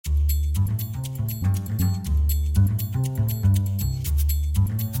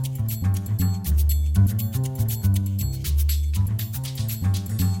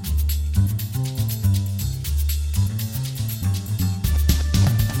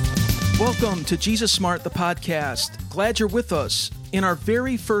Welcome to Jesus Smart, the podcast. Glad you're with us. In our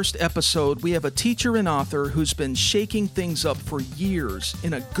very first episode, we have a teacher and author who's been shaking things up for years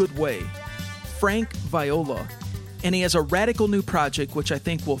in a good way, Frank Viola. And he has a radical new project which I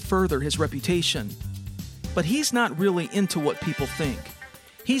think will further his reputation. But he's not really into what people think.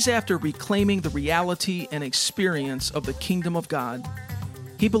 He's after reclaiming the reality and experience of the kingdom of God.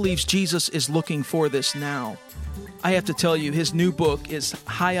 He believes Jesus is looking for this now. I have to tell you, his new book is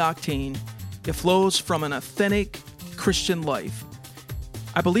high octane. It flows from an authentic Christian life.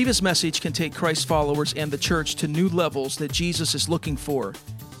 I believe his message can take Christ followers and the church to new levels that Jesus is looking for,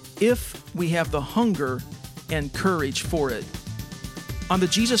 if we have the hunger and courage for it. On the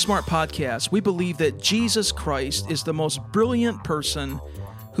Jesus Smart podcast, we believe that Jesus Christ is the most brilliant person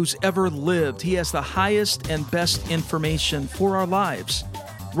who's ever lived. He has the highest and best information for our lives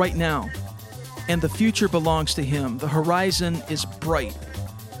right now. And the future belongs to him. The horizon is bright.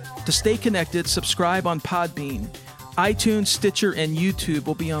 To stay connected, subscribe on Podbean. iTunes, Stitcher, and YouTube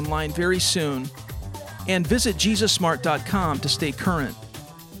will be online very soon. And visit JesusSmart.com to stay current.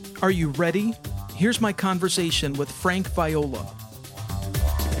 Are you ready? Here's my conversation with Frank Viola.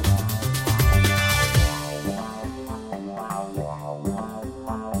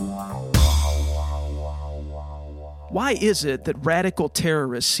 Why is it that radical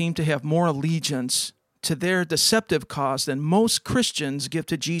terrorists seem to have more allegiance to their deceptive cause than most Christians give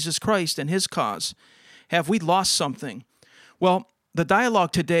to Jesus Christ and his cause? Have we lost something? Well, the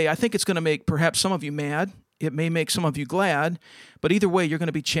dialogue today, I think it's going to make perhaps some of you mad. It may make some of you glad, but either way, you're going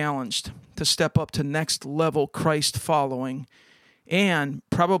to be challenged to step up to next level Christ following and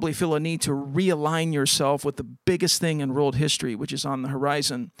probably feel a need to realign yourself with the biggest thing in world history, which is on the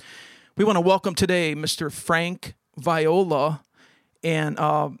horizon. We want to welcome today Mr. Frank Viola. And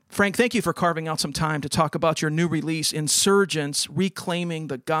Frank, thank you for carving out some time to talk about your new release, Insurgents: Reclaiming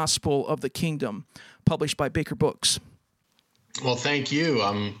the Gospel of the Kingdom, published by Baker Books. Well, thank you.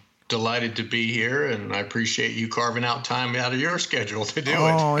 I'm delighted to be here, and I appreciate you carving out time out of your schedule to do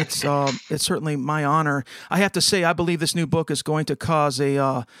it. Oh, it's certainly my honor. I have to say, I believe this new book is going to cause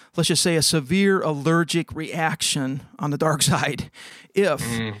a, let's just say, a severe allergic reaction on the dark side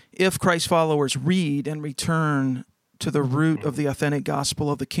if Christ followers read and return to the root of the authentic gospel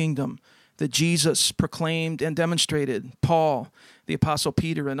of the kingdom that Jesus proclaimed and demonstrated, Paul, the Apostle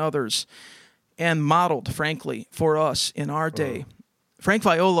Peter, and others, and modeled, frankly, for us in our day. Frank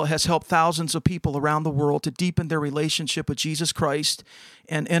Viola has helped thousands of people around the world to deepen their relationship with Jesus Christ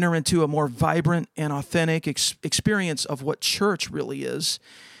and enter into a more vibrant and authentic experience of what church really is.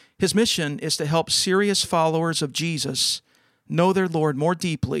 His mission is to help serious followers of Jesus know their Lord more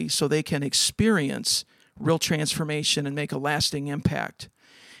deeply so they can experience real transformation and make a lasting impact.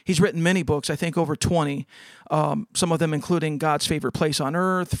 He's written many books, I think over 20, some of them including God's Favorite Place on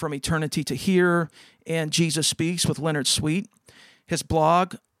Earth, From Eternity to Here, and Jesus Speaks with Leonard Sweet. His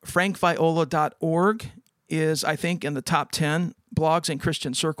blog, frankviola.org, is, I think, in the top 10 blogs in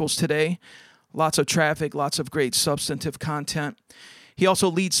Christian circles today. Lots of traffic, lots of great substantive content. He also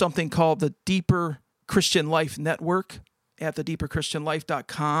leads something called the Deeper Christian Life Network at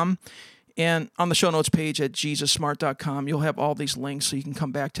thedeeperchristianlife.com. And on the show notes page at JesusSmart.com, you'll have all these links so you can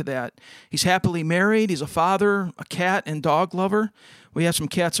come back to that. He's happily married. He's a father, a cat and dog lover. We have some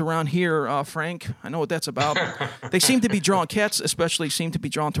cats around here, Frank. I know what that's about. They seem to be drawn, cats especially seem to be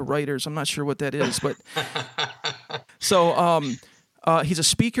drawn to writers. I'm not sure what that is, but so he's a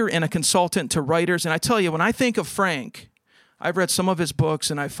speaker and a consultant to writers. And I tell you, when I think of Frank, I've read some of his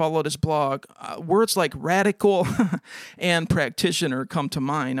books and I followed his blog. Words like radical and practitioner come to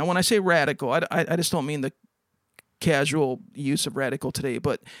mind. Now, when I say radical, I just don't mean the casual use of radical today,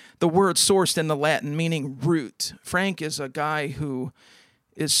 but the word sourced in the Latin meaning root. Frank is a guy who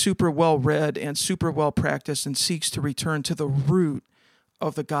is super well read and super well practiced and seeks to return to the root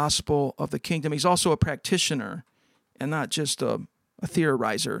of the gospel of the kingdom. He's also a practitioner and not just a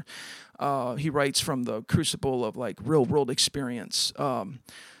theorizer. He writes from the crucible of like real world experience.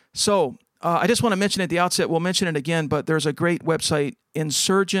 So I just want to mention at the outset, we'll mention it again, but there's a great website,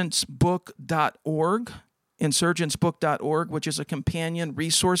 insurgentsbook.org, which is a companion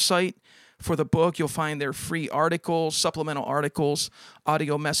resource site for the book. You'll find there free articles, supplemental articles,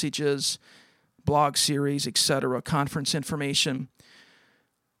 audio messages, blog series, etc., conference information.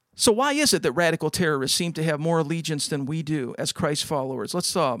 So why is it that radical terrorists seem to have more allegiance than we do as Christ followers?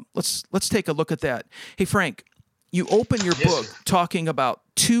 Let's take a look at that. Hey, Frank, you open your book talking about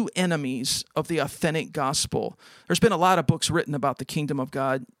two enemies of the authentic gospel. There's been a lot of books written about the kingdom of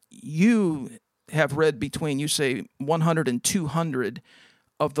God. You have read between, you say, 100 and 200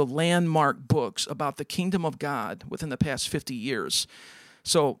 of the landmark books about the kingdom of God within the past 50 years.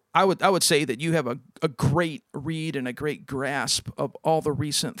 So I would say that you have a great read and a great grasp of all the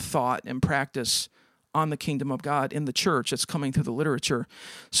recent thought and practice on the kingdom of God in the church that's coming through the literature.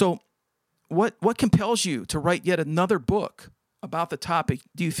 So what compels you to write yet another book about the topic?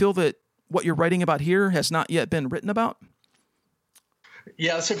 Do you feel that what you're writing about here has not yet been written about?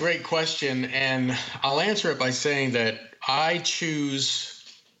 Yeah, that's a great question. And I'll answer it by saying that I choose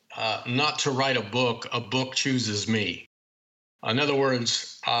not to write a book chooses me. In other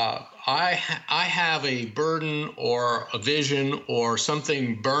words, I have a burden or a vision or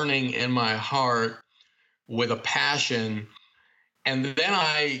something burning in my heart with a passion, and then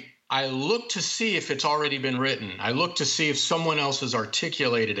I look to see if it's already been written. I look to see if someone else has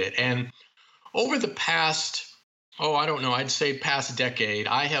articulated it. And over the past, I don't know, I'd say past decade,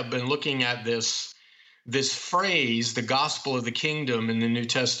 I have been looking at this phrase, the gospel of the kingdom, in the New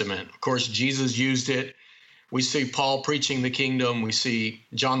Testament. Of course, Jesus used it. We see Paul preaching the kingdom. We see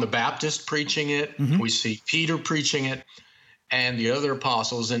John the Baptist preaching it. Mm-hmm. We see Peter preaching it, and the other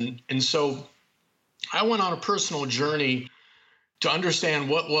apostles. And so I went on a personal journey to understand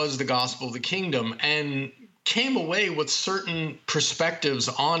what was the gospel of the kingdom, and came away with certain perspectives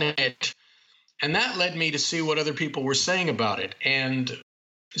on it. And that led me to see what other people were saying about it. And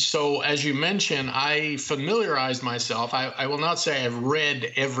so, as you mentioned, I familiarized myself. I will not say I've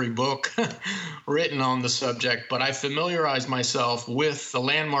read every book written on the subject, but I familiarized myself with the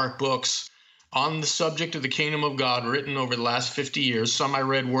landmark books on the subject of the kingdom of God written over the last 50 years. Some I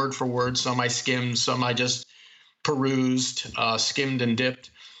read word for word, some I skimmed, some I just perused, skimmed and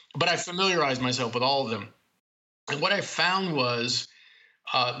dipped. But I familiarized myself with all of them. And what I found was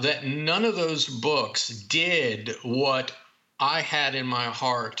that none of those books did what I had in my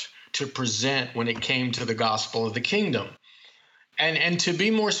heart to present when it came to the gospel of the kingdom. And to be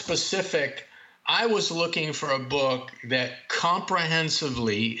more specific, I was looking for a book that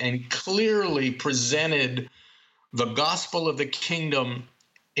comprehensively and clearly presented the gospel of the kingdom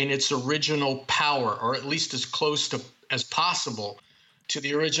in its original power, or at least as close to as possible to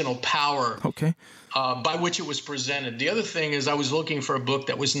the original power by which it was presented. The other thing is I was looking for a book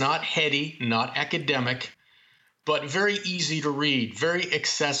that was not heady, not academic, but very easy to read, very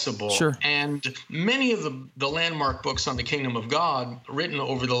accessible. Sure. And many of the landmark books on the kingdom of God written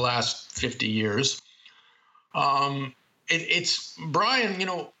over the last 50 years, it's, Brian,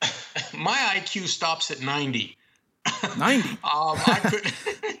 my IQ stops at 90. 90?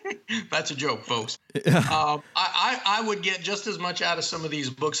 That's a joke, folks. Yeah. I would get just as much out of some of these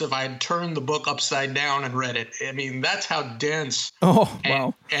books if I had turned the book upside down and read it. I mean, that's how dense. Oh,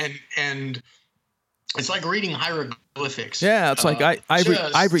 wow. And it's like reading hieroglyphics. Yeah, it's like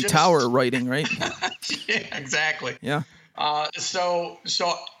ivory tower writing, right? Yeah, exactly. Yeah. So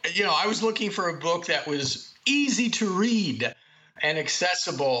I was looking for a book that was easy to read and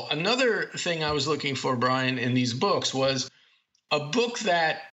accessible. Another thing I was looking for, Brian, in these books was a book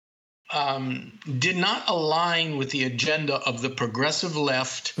that did not align with the agenda of the progressive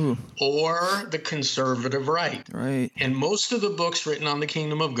left or the conservative right. Right. In most of the books written on the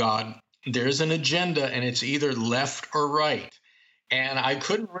kingdom of God, there's an agenda, and it's either left or right. And I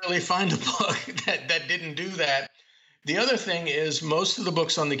couldn't really find a book that didn't do that. The other thing is most of the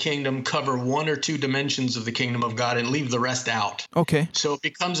books on the kingdom cover one or two dimensions of the kingdom of God and leave the rest out. Okay. So it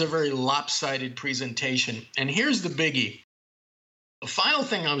becomes a very lopsided presentation. And here's the biggie. The final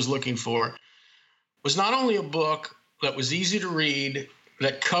thing I was looking for was not only a book that was easy to read,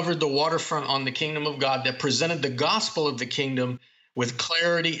 that covered the waterfront on the kingdom of God, that presented the gospel of the kingdom with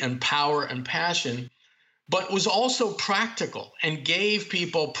clarity and power and passion, but was also practical and gave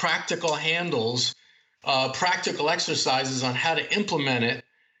people practical handles, practical exercises on how to implement it.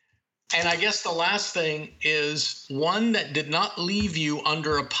 And I guess the last thing is one that did not leave you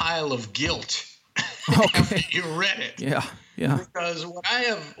under a pile of guilt after you read it. Yeah. Yeah. Because what I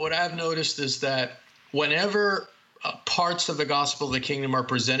have noticed is that whenever parts of the gospel of the kingdom are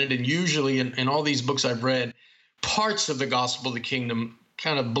presented, and usually in all these books I've read, parts of the gospel of the kingdom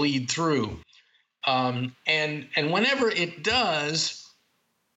kind of bleed through. And whenever it does,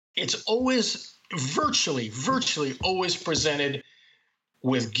 it's always virtually always presented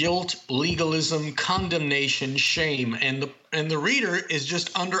with guilt, legalism, condemnation, shame, and the reader is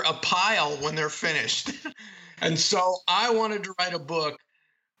just under a pile when they're finished. And so I wanted to write a book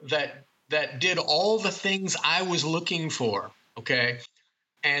that did all the things I was looking for. Okay.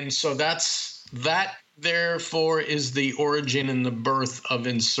 And so that therefore is the origin and the birth of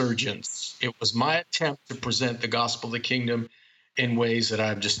Insurgence. It was my attempt to present the gospel of the kingdom in ways that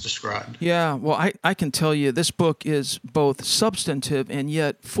I've just described. Yeah, well, I can tell you this book is both substantive and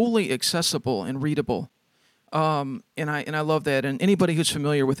yet fully accessible and readable. And I love that. And anybody who's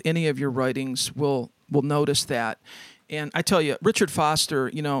familiar with any of your writings will notice that. And I tell you, Richard Foster,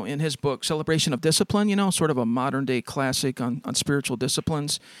 in his book Celebration of Discipline, sort of a modern day classic on spiritual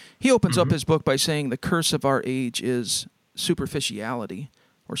disciplines, he opens up his book by saying the curse of our age is superficiality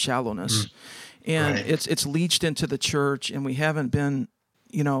or shallowness. And Right. it's leached into the church, and we haven't been,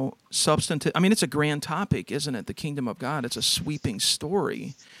 substantive. I mean, it's a grand topic, isn't it? The kingdom of God. It's a sweeping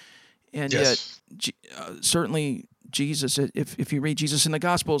story. And Yes. yet, certainly Jesus, if you read Jesus in the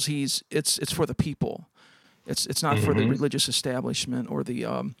Gospels, it's for the people. It's not for the religious establishment or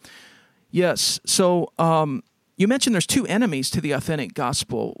the yes. So you mentioned there's two enemies to the authentic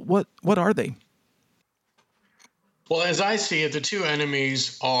gospel. What are they? Well, as I see it, the two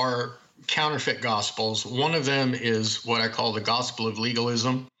enemies are counterfeit gospels. One of them is what I call the gospel of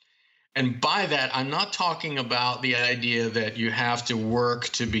legalism. And by that, I'm not talking about the idea that you have to work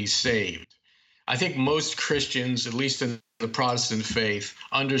to be saved. I think most Christians, at least in the Protestant faith,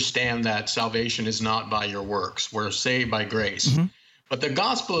 understand that salvation is not by your works. We're saved by grace. But the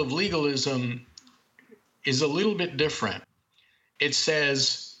gospel of legalism is a little bit different. It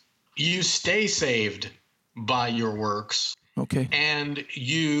says you stay saved by your works, Okay. and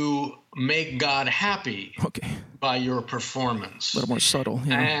you make God happy Okay. by your performance. A little more subtle.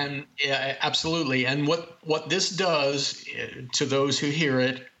 Yeah. And yeah, absolutely. And what this does to those who hear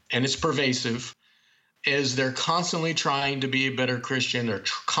it, and it's pervasive, is they're constantly trying to be a better Christian. They're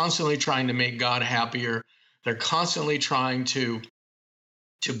constantly trying to make God happier. They're constantly trying to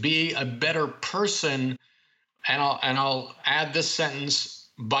be a better person. And I'll add this sentence,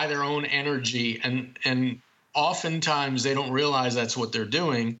 by their own energy. And oftentimes they don't realize that's what they're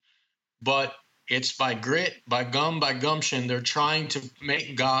doing, but it's by grit, by gumption. They're trying to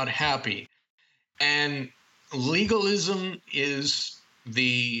make God happy. And legalism is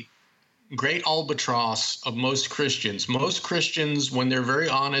the great albatross of most Christians. Most Christians, when they're very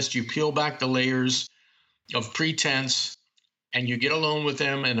honest, you peel back the layers of pretense and you get alone with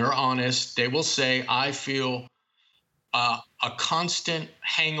them and they're honest, they will say, I feel a constant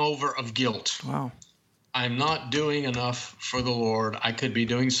hangover of guilt. Wow. I'm not doing enough for the Lord. I could be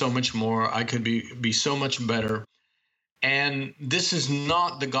doing so much more. I could be so much better. And this is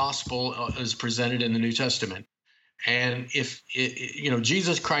not the gospel as presented in the New Testament. And if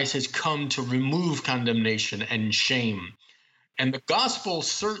Jesus Christ has come to remove condemnation and shame. And the gospel,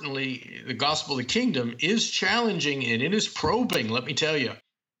 certainly the gospel of the kingdom, is challenging and it is probing, let me tell you,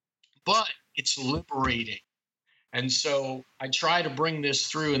 but it's liberating. And so I try to bring this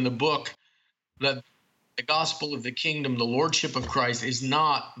through in the book, that the gospel of the kingdom, the lordship of Christ, is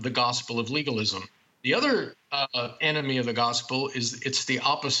not the gospel of legalism. The other enemy of the gospel it's the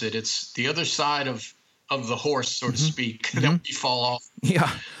opposite. It's the other side of the horse, so to speak, that we fall off. Yeah.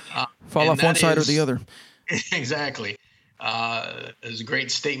 Fall off one side or the other. Exactly. There's a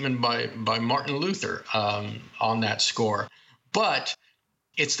great statement by Martin Luther on that score. But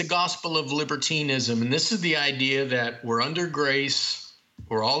it's the gospel of libertinism. And this is the idea that we're under grace,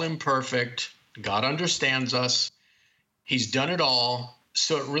 we're all imperfect, God understands us, He's done it all,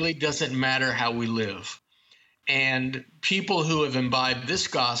 so it really doesn't matter how we live. And people who have imbibed this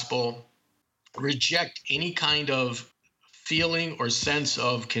gospel reject any kind of feeling or sense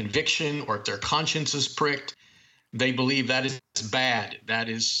of conviction, or if their conscience is pricked, they believe that is bad. That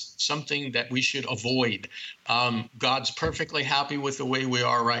is something that we should avoid. God's perfectly happy with the way we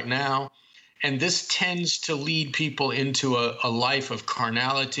are right now. And this tends to lead people into a life of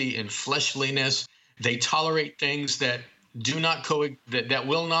carnality and fleshliness. They tolerate things that that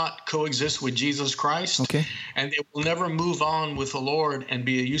will not coexist with Jesus Christ. Okay. And they will never move on with the Lord and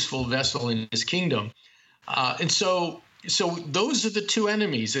be a useful vessel in His kingdom. And so those are the two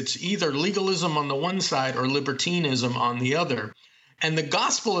enemies. It's either legalism on the one side or libertinism on the other. And the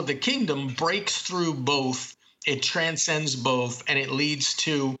gospel of the kingdom breaks through both. It transcends both, and it leads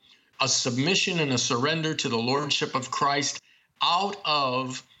to a submission and a surrender to the lordship of Christ out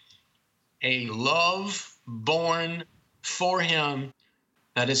of a love born for Him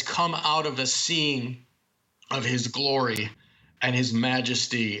that has come out of a seeing of His glory and His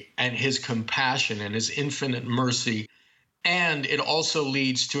majesty and His compassion and His infinite mercy. And it also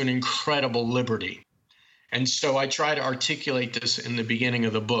leads to an incredible liberty. And so I try to articulate this in the beginning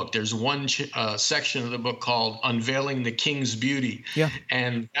of the book. There's one section of the book called Unveiling the King's Beauty. Yeah.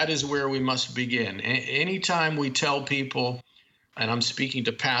 And that is where we must begin. Anytime we tell people, and I'm speaking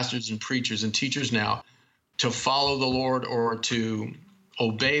to pastors and preachers and teachers now, to follow the Lord or to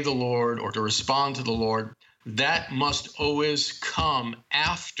obey the Lord or to respond to the Lord, that must always come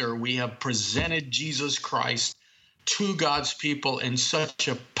after we have presented Jesus Christ to God's people in such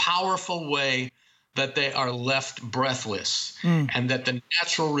a powerful way that they are left breathless, and that the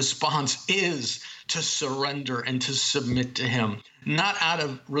natural response is to surrender and to submit to him, not out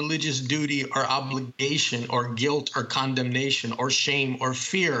of religious duty or obligation or guilt or condemnation or shame or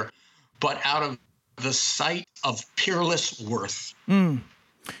fear, but out of the sight of peerless worth.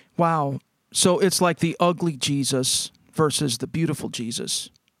 Wow. So it's like the ugly Jesus versus the beautiful Jesus,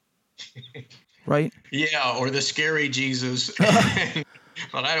 right? Yeah, or the scary Jesus,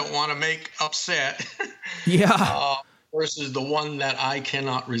 but I don't want to make upset. Yeah. Versus the one that I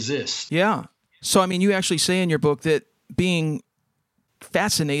cannot resist. Yeah. So, I mean, you actually say in your book that being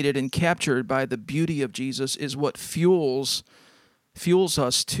fascinated and captured by the beauty of Jesus is what fuels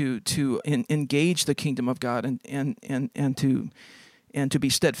us to engage the kingdom of God and to be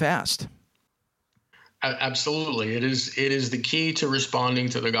steadfast. Absolutely. It is the key to responding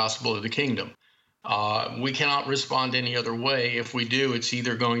to the gospel of the kingdom. We cannot respond any other way. If we do, it's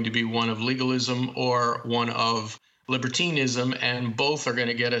either going to be one of legalism or one of libertinism, and both are going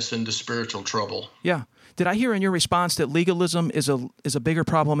to get us into spiritual trouble. Yeah. Did I hear in your response that legalism is a bigger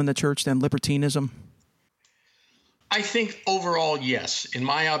problem in the church than libertinism? I think overall, yes. In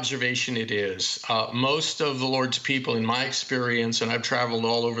my observation, it is. Most of the Lord's people, in my experience, and I've traveled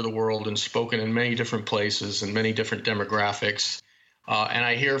all over the world and spoken in many different places and many different demographics, and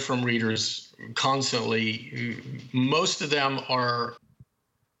I hear from readers constantly, most of them are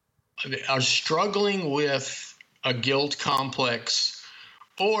struggling with a guilt complex,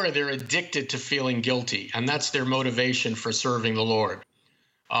 or they're addicted to feeling guilty, and that's their motivation for serving the Lord.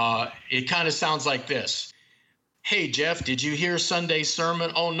 It kind of sounds like this. Hey, Jeff, did you hear Sunday's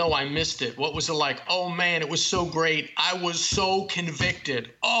sermon? Oh, no, I missed it. What was it like? Oh, man, it was so great. I was so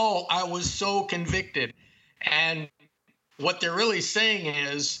convicted. Oh, I was so convicted. And what they're really saying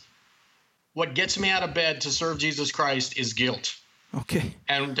is, what gets me out of bed to serve Jesus Christ is guilt. Okay.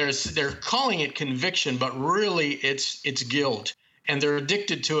 And they're calling it conviction, but really it's guilt. And they're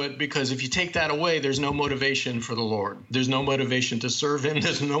addicted to it because if you take that away, there's no motivation for the Lord. There's no motivation to serve him.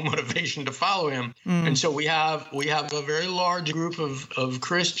 There's no motivation to follow him. And so we have a very large group of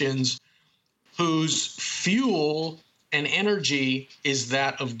Christians whose fuel and energy is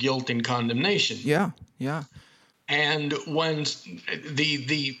that of guilt and condemnation. Yeah, yeah. And when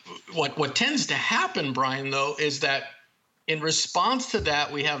what tends to happen, Brian, though, is that in response to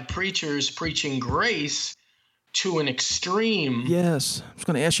that, we have preachers preaching grace to an extreme. Yes, I was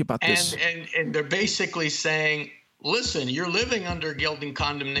going to ask you about this. And they're basically saying, listen, you're living under guilt and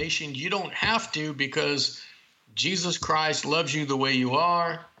condemnation. You don't have to, because Jesus Christ loves you the way you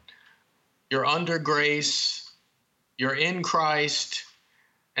are. You're under grace. You're in Christ.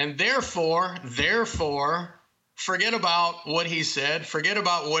 And therefore, forget about what he said. Forget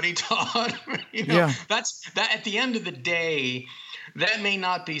about what he taught. That's that. At the end of the day, that may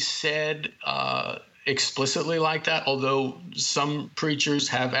not be said explicitly like that, although some preachers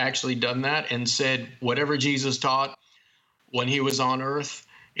have actually done that and said whatever Jesus taught when he was on earth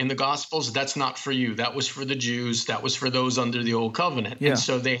in the Gospels, that's not for you. That was for the Jews. That was for those under the old covenant. Yeah. And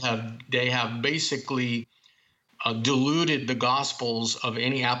so they have basically diluted the Gospels of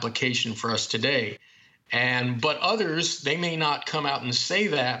any application for us today. But others, they may not come out and say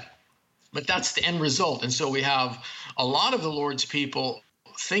that, but that's the end result. And so we have a lot of the Lord's people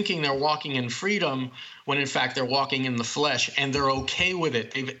thinking they're walking in freedom when in fact they're walking in the flesh, and they're okay with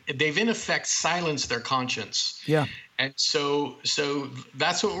it. They've in effect silenced their conscience. Yeah. And so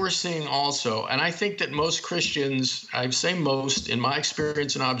that's what we're seeing also. And I think that most Christians, I say most, in my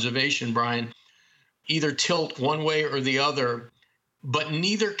experience and observation, Brian, either tilt one way or the other, but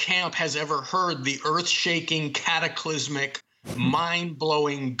neither camp has ever heard the earth-shaking, cataclysmic,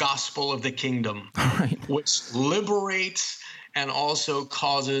 mind-blowing gospel of the kingdom, right, which liberates and also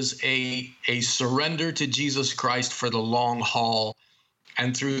causes a surrender to Jesus Christ for the long haul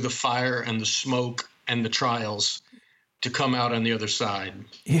and through the fire and the smoke and the trials to come out on the other side.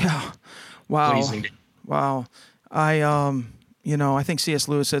 Yeah. Wow. Pleasing. Wow. I think C.S.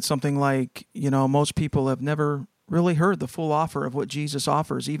 Lewis said something like, most people have never really heard the full offer of what Jesus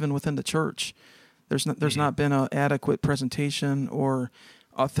offers, even within the church. There's not been an adequate presentation or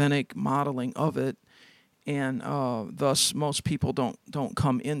authentic modeling of it, and thus most people don't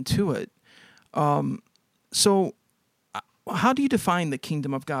come into it. So how do you define the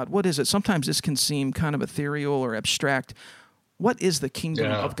kingdom of God? What is it? Sometimes this can seem kind of ethereal or abstract. What is the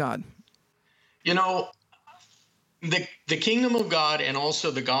kingdom of God? The kingdom of God and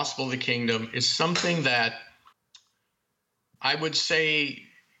also the gospel of the kingdom is something that I would say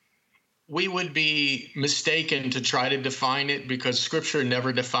we would be mistaken to try to define it, because Scripture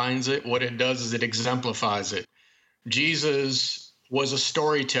never defines it. What it does is it exemplifies it. Jesus was a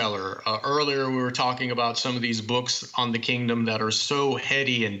storyteller. Earlier, we were talking about some of these books on the kingdom that are so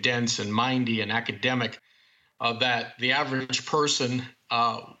heady and dense and mindy and academic that the average person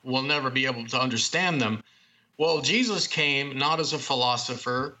will never be able to understand them. Well, Jesus came not as a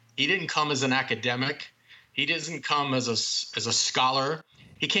philosopher. He didn't come as an academic. He didn't come as a scholar.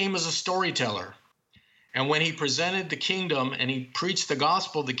 He came as a storyteller. And when he presented the kingdom and he preached the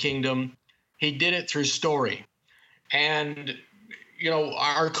gospel of the kingdom, he did it through story. And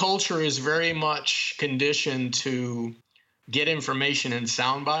our culture is very much conditioned to get information in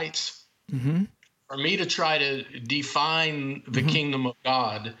sound bites. Mm-hmm. For me to try to define the kingdom of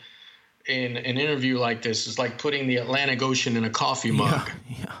God in an interview like this is like putting the Atlantic Ocean in a coffee mug.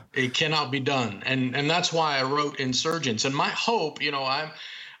 Yeah. It cannot be done. And that's why I wrote Insurgents. And my hope,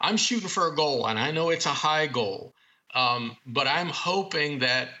 I'm shooting for a goal, and I know it's a high goal. But I'm hoping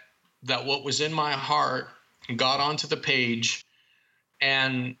that what was in my heart got onto the page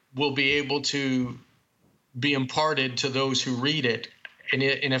and will be able to be imparted to those who read it. And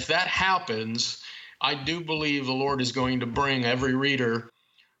if that happens, I do believe the Lord is going to bring every reader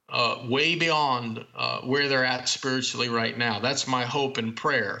way beyond where they're at spiritually right now. That's my hope and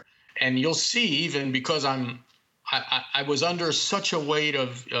prayer. And you'll see, even because I was under such a weight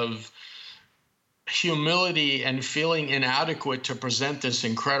of humility and feeling inadequate to present this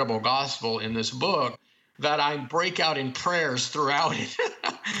incredible gospel in this book, that I break out in prayers throughout it.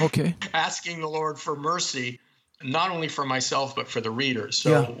 Okay. Asking the Lord for mercy, not only for myself, but for the readers.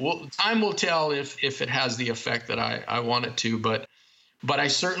 So time will tell if it has the effect that I want it to. But I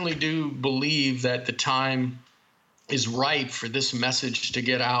certainly do believe that the time is right for this message to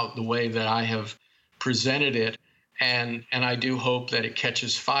get out the way that I have presented it. And I do hope that it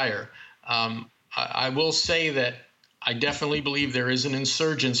catches fire. I will say that I definitely believe there is an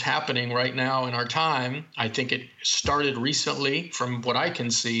insurgence happening right now in our time. I think it started recently from what I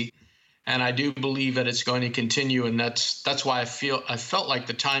can see. And I do believe that it's going to continue. And that's why I felt like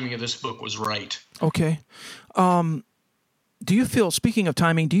the timing of this book was right. Okay. Do you feel, speaking of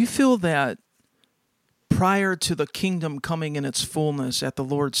timing, do you feel that prior to the kingdom coming in its fullness at the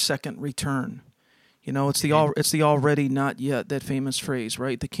Lord's second return, it's the already not yet, that famous phrase,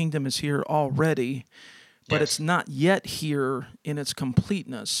 right? The kingdom is here already, but it's not yet here in its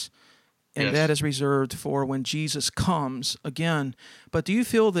completeness. And that is reserved for when Jesus comes again. But do you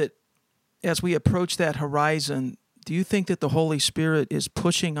feel that as we approach that horizon, do you think that the Holy Spirit is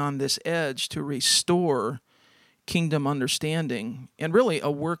pushing on this edge to restore kingdom understanding and really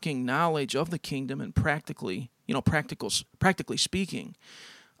a working knowledge of the kingdom and practically speaking?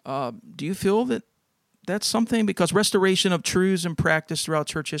 Do you feel that that's something? Because restoration of truths and practice throughout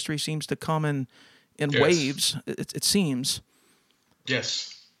church history seems to come in waves, it seems.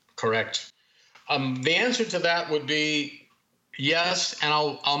 Yes, correct. The answer to that would be yes, and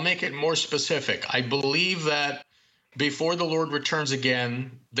I'll make it more specific. I believe that before the Lord returns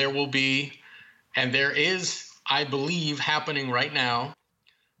again, there will be, and there is, I believe, happening right now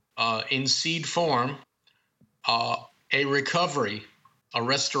in seed form, a recovery, a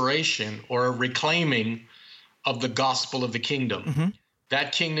restoration, or a reclaiming of the gospel of the kingdom. Mm-hmm.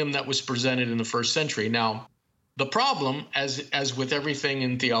 That kingdom that was presented in the first century. Now, the problem, as with everything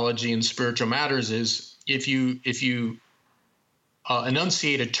in theology and spiritual matters, is if you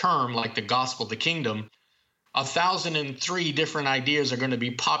enunciate a term like the gospel of the kingdom, 1,003 different ideas are going to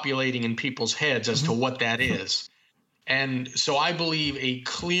be populating in people's heads as to what that is. And so I believe a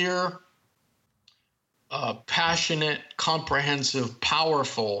clear, passionate, comprehensive,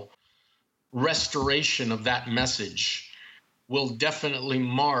 powerful restoration of that message will definitely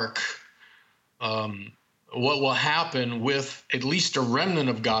mark what will happen with at least a remnant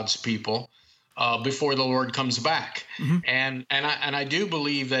of God's people before the Lord comes back. Mm-hmm. And I do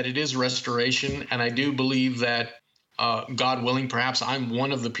believe that it is restoration, and I do believe that God willing, perhaps I'm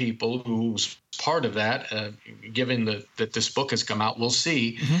one of the people who's part of that, given that this book has come out. We'll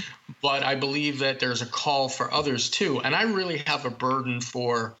see. Mm-hmm. But I believe that there's a call for others too. And I really have a burden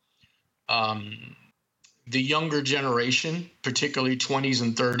for the younger generation, particularly 20s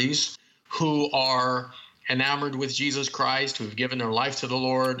and 30s, who are enamored with Jesus Christ, who have given their life to the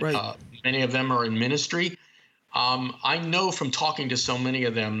Lord. Right. Many of them are in ministry. I know from talking to so many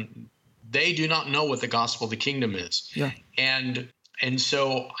of them, they do not know what the gospel of the kingdom is. Yeah. And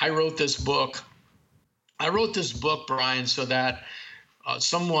so I wrote this book. Brian, so that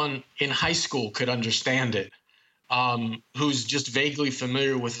someone in high school could understand it, who's just vaguely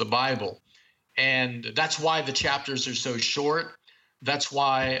familiar with the Bible. And that's why the chapters are so short. That's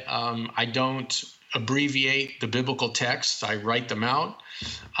why I don't abbreviate the biblical texts. I write them out.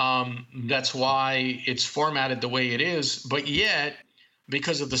 That's why it's formatted the way it is. But yet,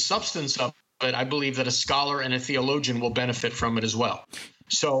 because of the substance of it, I believe that a scholar and a theologian will benefit from it as well.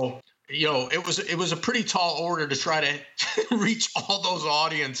 So, it was a pretty tall order to try to reach all those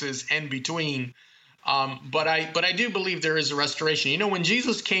audiences and between. But I do believe there is a restoration. When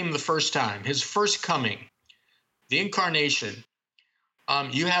Jesus came the first time, his first coming, the incarnation,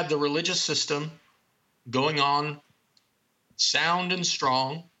 you had the religious system going on sound and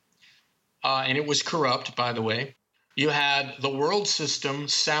strong, and it was corrupt, by the way. You had the world system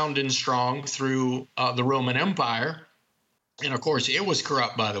sound and strong through the Roman Empire, and of course it was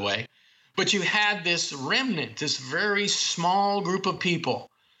corrupt, by the way. But you had this remnant, this very small group of people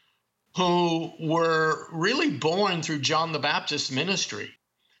who were really born through John the Baptist's ministry.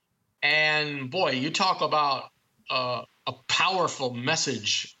 And boy, you talk about a powerful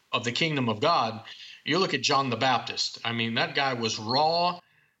message of the kingdom of God. You look at John the Baptist. I mean, that guy was raw,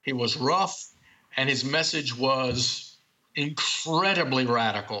 he was rough, and his message was incredibly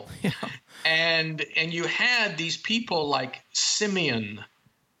radical. Yeah. And you had these people like Simeon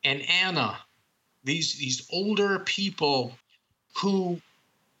and Anna, these older people who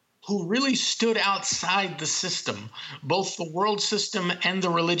really stood outside the system, both the world system and the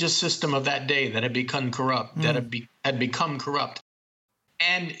religious system of that day that had become corrupt, had become corrupt.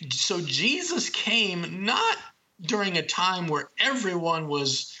 And so Jesus came not during a time where everyone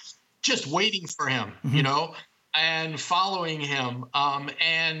was just waiting for him, and following him,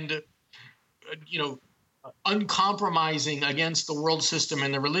 and uncompromising against the world system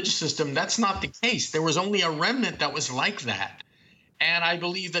and the religious system. That's not the case. There was only a remnant that was like that. And I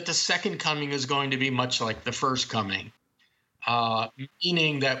believe that the second coming is going to be much like the first coming,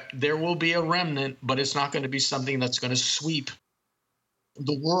 meaning that there will be a remnant, but it's not going to be something that's going to sweep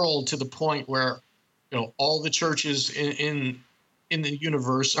the world to the point where, all the churches in the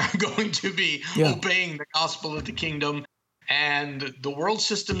universe are going to be obeying the gospel of the kingdom, and the world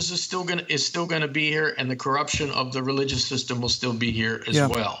systems is still going to be here, and the corruption of the religious system will still be here as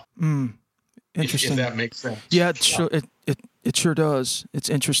well. Interesting. If that makes sense. Yeah, it sure does. It's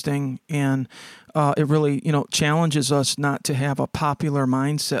interesting, and it really, challenges us not to have a popular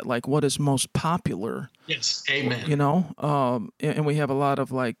mindset, like what is most popular. Yes, amen. And we have a lot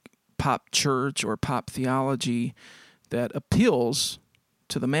of like pop church or pop theology that appeals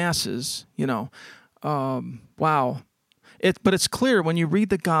to the masses. Wow. But it's clear when you read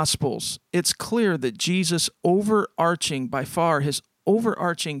the Gospels, it's clear that Jesus' by far his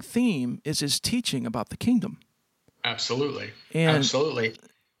overarching theme is his teaching about the kingdom. Absolutely.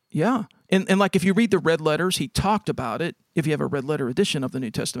 Yeah. And like if you read the red letters, he talked about it. If you have a red letter edition of the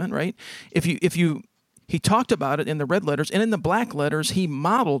New Testament, right? He talked about it in the red letters, and in the black letters, he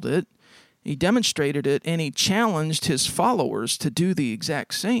modeled it, he demonstrated it, and he challenged his followers to do the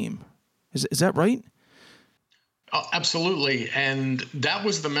exact same. Is that right? Oh, absolutely. And that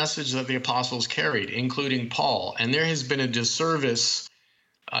was the message that the apostles carried, including Paul. And there has been a disservice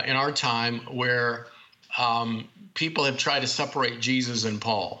in our time where people have tried to separate Jesus and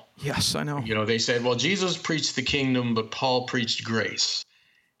Paul. Yes, I know. They said, well, Jesus preached the kingdom, but Paul preached grace.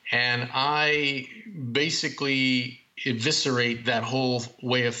 And I basically eviscerate that whole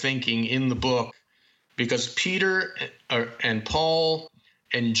way of thinking in the book, because Peter and Paul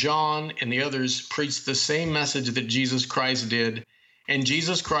and John and the others preached the same message that Jesus Christ did. And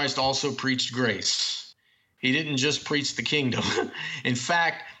Jesus Christ also preached grace. He didn't just preach the kingdom. In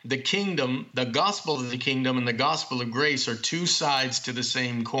fact, the kingdom, the gospel of the kingdom and the gospel of grace are two sides to the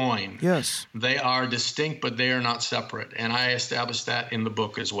same coin. Yes. They are distinct, but they are not separate. And I established that in the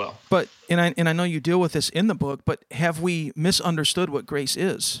book as well. But, and I know you deal with this in the book, but have we misunderstood what grace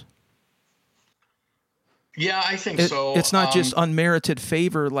is? Yeah, I think so. It's not just unmerited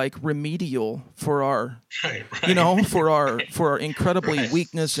favor, like remedial for our, right. for our incredibly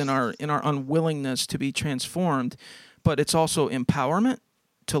weakness and our unwillingness to be transformed, but it's also empowerment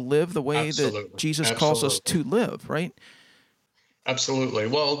to live the way that Jesus calls us to live, right? Absolutely.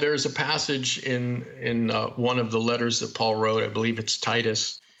 Well, there's a passage in one of the letters that Paul wrote, I believe it's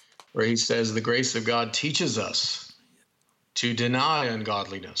Titus, where he says the grace of God teaches us to deny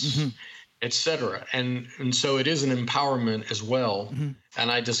ungodliness, etc. And so it is an empowerment as well.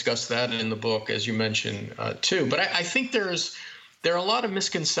 And I discuss that in the book, as you mentioned, too. But I think there are a lot of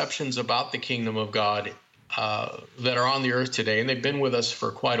misconceptions about the kingdom of God that are on the earth today, and they've been with us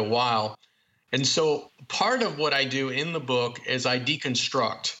for quite a while. And so part of what I do in the book is I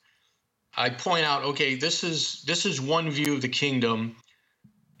deconstruct. I point out, okay, this is one view of the kingdom,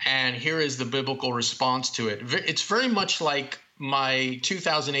 and here is the biblical response to it. It's very much like my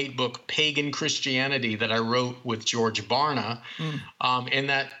 2008 book, Pagan Christianity, that I wrote with George Barna, in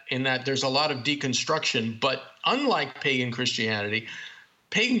that there's a lot of deconstruction. But unlike pagan Christianity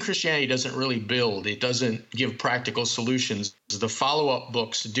doesn't really build. It doesn't give practical solutions. The follow-up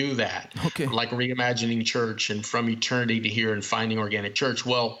books do that, like Reimagining Church and From Eternity to Here and Finding Organic Church.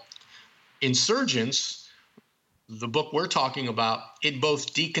 Well, Insurgence, the book we're talking about, it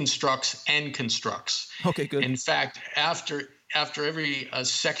both deconstructs and constructs. Okay, good. In fact, after every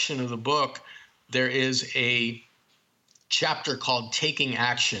section of the book, there is a chapter called Taking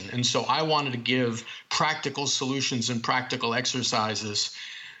Action. And so I wanted to give practical solutions and practical exercises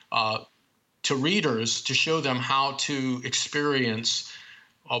to readers to show them how to experience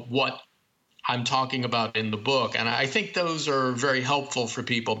what I'm talking about in the book. And I think those are very helpful for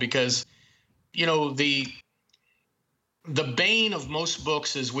people because, the bane of most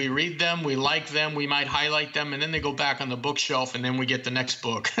books is we read them, we like them, we might highlight them, and then they go back on the bookshelf, and then we get the next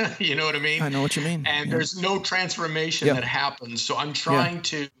book. You know what I mean? I know what you mean. And there's no transformation that happens. So I'm trying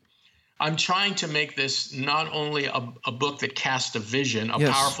to make this not only a book that casts a vision, a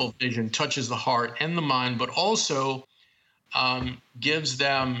powerful vision, touches the heart and the mind, but also gives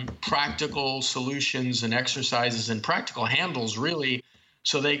them practical solutions and exercises and practical handles, really,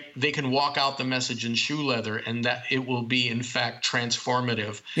 so they can walk out the message in shoe leather, and that it will be, in fact,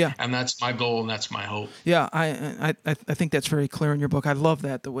 transformative. Yeah. And that's my goal, and that's my hope. Yeah, I think that's very clear in your book. I love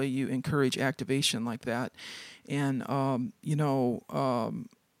that, the way you encourage activation like that. And,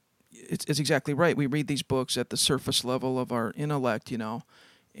 it's exactly right. We read these books at the surface level of our intellect,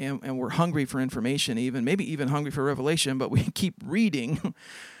 and we're hungry for information, maybe even hungry for revelation, but we keep reading.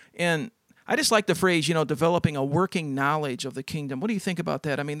 And I just like the phrase, developing a working knowledge of the kingdom. What do you think about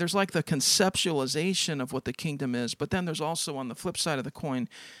that? I mean, there's like the conceptualization of what the kingdom is, but then there's also, on the flip side of the coin,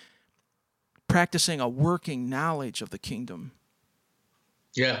 practicing a working knowledge of the kingdom.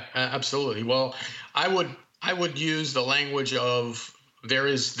 Yeah, absolutely. Well, I would use the language of, there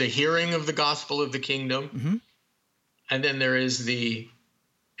is the hearing of the gospel of the kingdom, and then there is the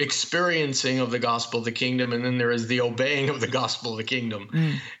experiencing of the gospel of the kingdom, and then there is the obeying of the gospel of the kingdom.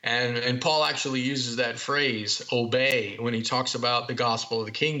 And Paul actually uses that phrase, obey, when he talks about the gospel of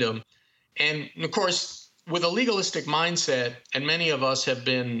the kingdom. And of course, with a legalistic mindset, and many of us have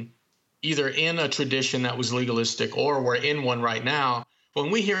been either in a tradition that was legalistic or we're in one right now, when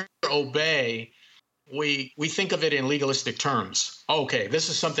we hear obey, we think of it in legalistic terms. Okay, this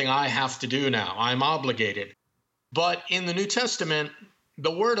is something I have to do now. I'm obligated. But in the New Testament,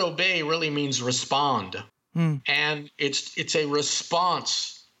 the word obey really means respond. And it's a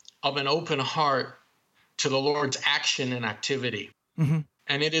response of an open heart to the Lord's action and activity. And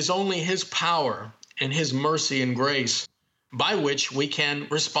it is only his power and his mercy and grace by which we can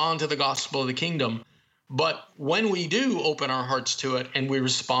respond to the gospel of the kingdom. But when we do open our hearts to it and we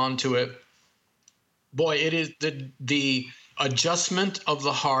respond to it, boy, it is the adjustment of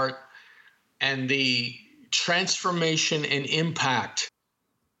the heart and the transformation and impact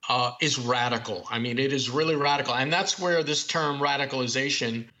is radical. I mean, it is really radical. And that's where this term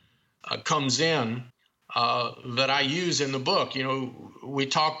radicalization comes in, that I use in the book. We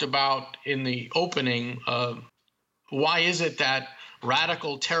talked about in the opening, why is it that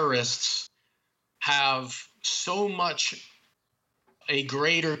radical terrorists have so much a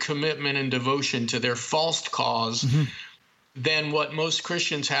greater commitment and devotion to their false cause than what most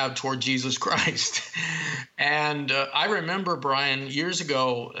Christians have toward Jesus Christ. And I remember, Brian, years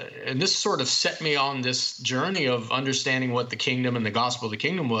ago, and this sort of set me on this journey of understanding what the kingdom and the gospel of the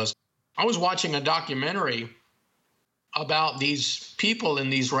kingdom was. I was watching a documentary about these people in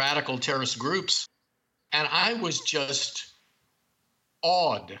these radical terrorist groups, and I was just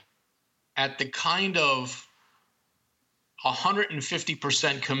awed at the kind of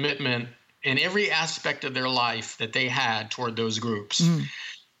 150% commitment in every aspect of their life that they had toward those groups.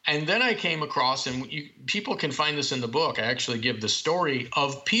 And then I came across, and people can find this in the book, I actually give the story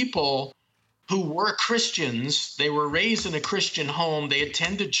of people who were Christians. They were raised in a Christian home. They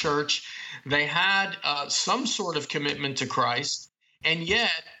attended church. They had some sort of commitment to Christ, and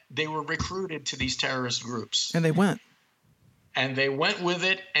yet they were recruited to these terrorist groups. And they went. And they went with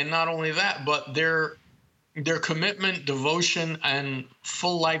it. And not only that, but their commitment, devotion, and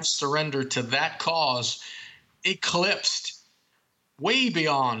full life surrender to that cause eclipsed way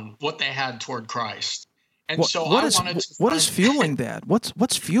beyond what they had toward Christ. And what is fueling that? What's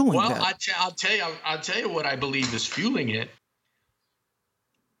fueling that? Well, I'll tell you what I believe is fueling it.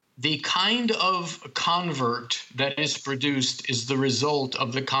 The kind of convert that is produced is the result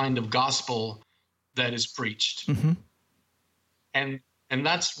of the kind of gospel that is preached. And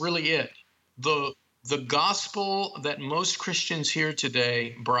that's really it. the gospel that most Christians hear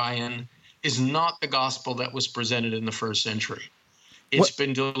today, Brian, is not the gospel that was presented in the first century. It's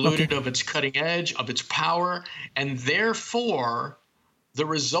been diluted of its cutting edge, of its power, and therefore the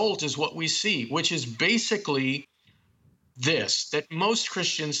result is what we see, which is basically this, that most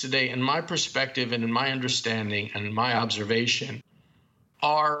Christians today, in my perspective and in my understanding and in my observation,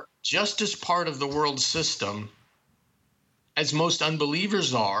 are just as part of the world system as most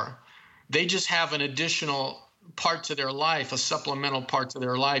unbelievers are. They just have an additional part to their life, a supplemental part to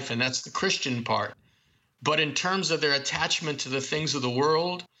their life, and that's the Christian part. But in terms of their attachment to the things of the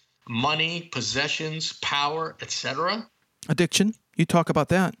world, money, possessions, power, etc. Addiction, you talk about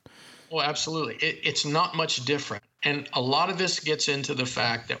that. Well, absolutely. It's not much different. And a lot of this gets into the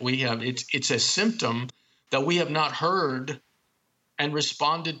fact that we have, it's a symptom that we have not heard and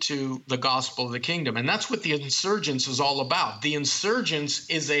responded to the gospel of the kingdom. And that's what the insurgence is all about. The insurgence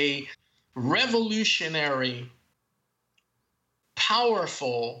is a revolutionary,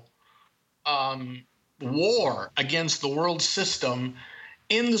 powerful war against the world system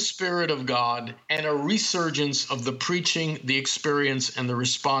in the Spirit of God, and a resurgence of the preaching, the experience, and the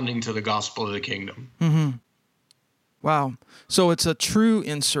responding to the gospel of the kingdom. Mm-hmm. Wow. So it's a true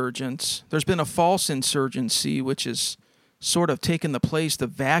insurgence. There's been a false insurgency, which is sort of taken the place, the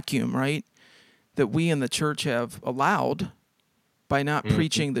vacuum, right, that we in the church have allowed by not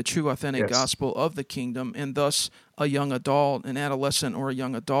preaching the true, authentic gospel of the kingdom, and thus a young adult, an adolescent or a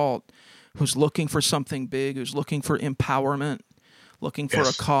young adult who's looking for something big, who's looking for empowerment, looking for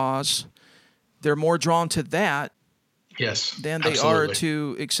a cause, they're more drawn to that than they are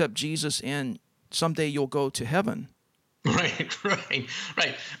to accept Jesus and someday you'll go to heaven. Right.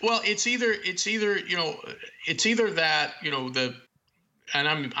 Well, it's either that,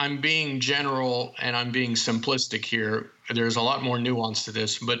 and I'm being general and I'm being simplistic here. There's a lot more nuance to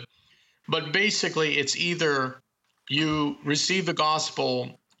this, but basically it's either you receive the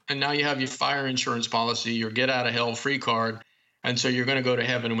gospel and now you have your fire insurance policy, your get out of hell free card, and so you're going to go to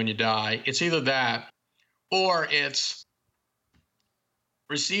heaven when you die. It's either that, or it's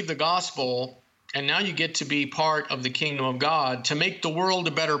receive the gospel and now you get to be part of the kingdom of God to make the world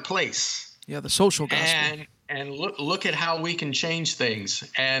a better place. Yeah, the social gospel. And look at how we can change things,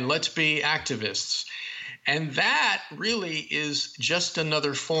 and let's be activists. And that really is just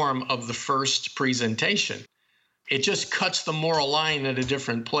another form of the first presentation. It just cuts the moral line at a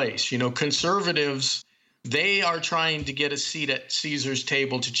different place. Conservatives, they are trying to get a seat at Caesar's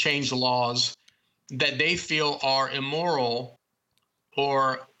table to change laws that they feel are immoral,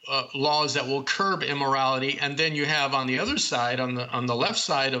 or laws that will curb immorality. And then you have on the other side, on the left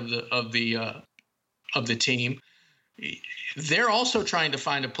side of the team, they're also trying to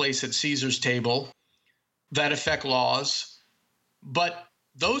find a place at Caesar's table that affect laws, but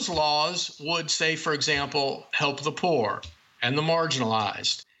those laws would say, for example, help the poor and the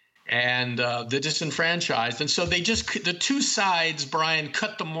marginalized and the disenfranchised. And so the two sides, Brian,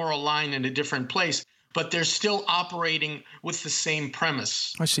 cut the moral line in a different place, but they're still operating with the same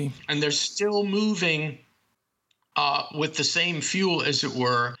premise. I see. And they're still moving with the same fuel, as it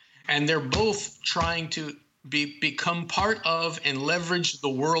were, and they're both trying to become part of and leverage the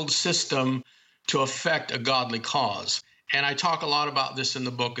world system to affect a godly cause. And I talk a lot about this in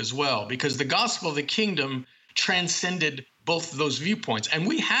the book as well, because the gospel of the kingdom transcended both of those viewpoints. And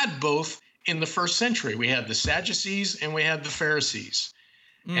we had both in the first century. We had the Sadducees and we had the Pharisees.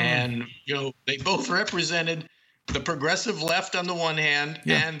 And, they both represented the progressive left on the one hand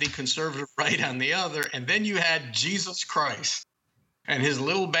and the conservative right on the other. And then you had Jesus Christ and his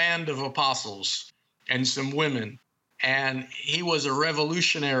little band of apostles and some women. And he was a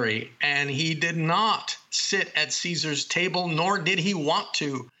revolutionary, and he did not sit at Caesar's table, nor did he want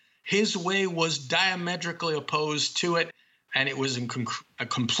to. His way was diametrically opposed to it, and it was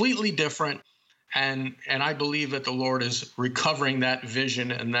completely different. And I believe that the Lord is recovering that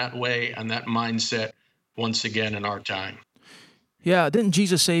vision and that way and that mindset once again in our time. Yeah, didn't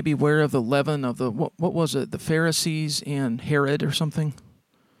Jesus say, beware of the leaven of the, what was it, the Pharisees and Herod or something?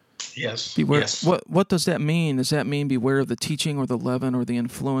 Yes. Beware. Yes. What does that mean? Does that mean beware of the teaching or the leaven or the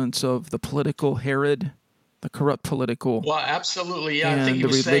influence of the political Herod, the corrupt political? Well, absolutely. Yeah, I think he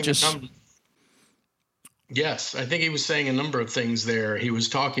was saying yes, I think he was saying a number of things there. He was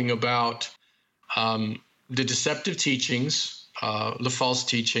talking about the deceptive teachings, the false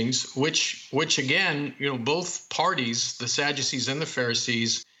teachings, which again, both parties, the Sadducees and the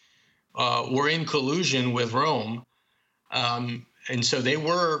Pharisees, were in collusion with Rome. And so they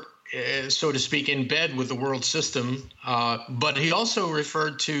were, so to speak, in bed with the world system. But he also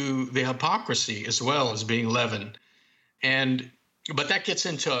referred to the hypocrisy as well as being leaven. But that gets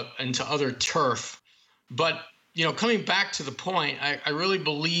into other turf. But, coming back to the point, I really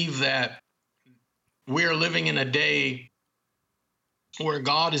believe that we are living in a day where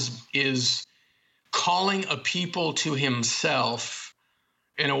God is calling a people to himself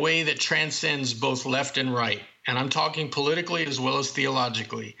in a way that transcends both left and right. And I'm talking politically as well as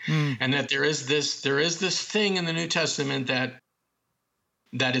theologically. And that there is this thing in the New Testament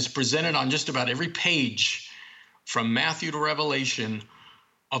that is presented on just about every page from Matthew to Revelation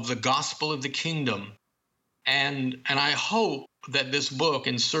of the gospel of the kingdom. And I hope that this book,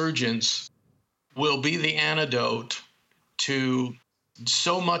 Insurgence, will be the antidote to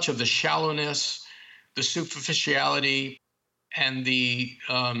so much of the shallowness, the superficiality, and the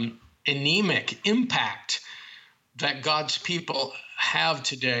anemic impact that God's people have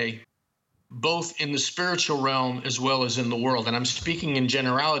today, both in the spiritual realm as well as in the world. And I'm speaking in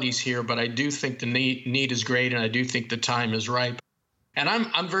generalities here, but I do think the need is great, and I do think the time is ripe. And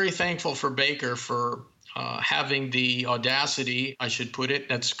I'm very thankful for Baker for having the audacity, I should put it,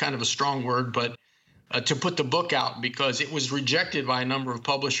 that's kind of a strong word, but to put the book out, because it was rejected by a number of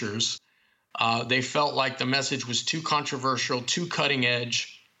publishers. They felt like the message was too controversial, too cutting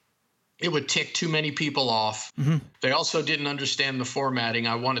edge. It would tick too many people off. Mm-hmm. They also didn't understand the formatting.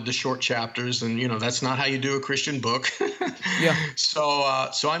 I wanted the short chapters, and that's not how you do a Christian book. Yeah. So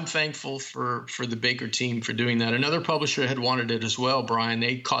I'm thankful for the Baker team for doing that. Another publisher had wanted it as well, Brian.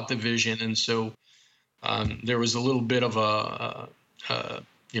 They caught the vision, and so there was a little bit of a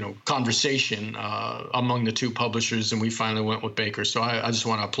conversation among the two publishers, and we finally went with Baker. So I just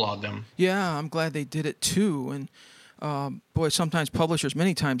want to applaud them. Yeah, I'm glad they did it too. And boy, sometimes publishers,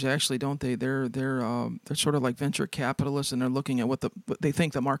 many times actually, don't they? They're sort of like venture capitalists, and they're looking at what they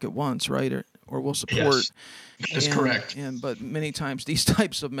think the market wants, right, or will support. Yes, that's correct. But many times these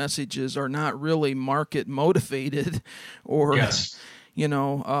types of messages are not really market motivated, or yes.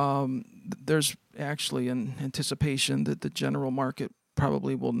 There's actually an anticipation that the general market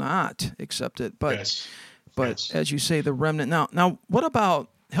probably will not accept it. But yes. As you say, the remnant. Now, what about?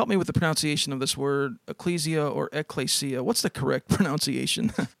 Help me with the pronunciation of this word, ecclesia or ecclesia. What's the correct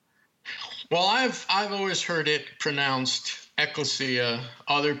pronunciation? Well, I've always heard it pronounced ecclesia.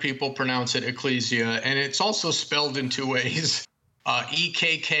 Other people pronounce it ecclesia, and it's also spelled in two ways: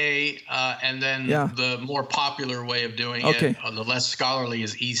 EKK, and then the more popular way of doing it, the less scholarly,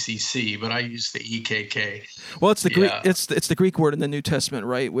 is ECC. But I use the EKK. Well, it's the Greek. It's the Greek word in the New Testament,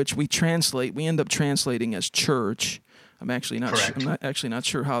 right? Which we end up translating as church. I'm actually not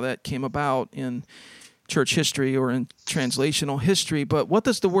sure how that came about in church history or in translational history. But what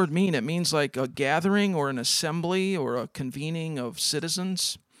does the word mean? It means like a gathering or an assembly or a convening of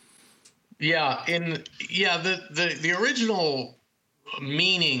citizens. Yeah, the original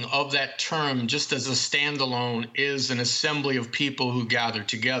meaning of that term, just as a standalone, is an assembly of people who gather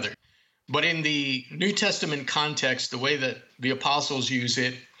together. But in the New Testament context, the way that the apostles use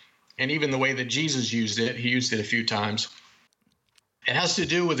it, and even the way that Jesus used it, he used it a few times, it has to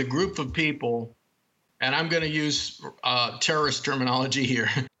do with a group of people, and I'm going to use terrorist terminology here,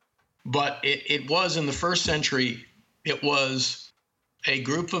 but it was in the first century, it was a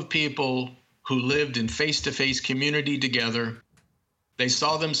group of people who lived in face-to-face community together. They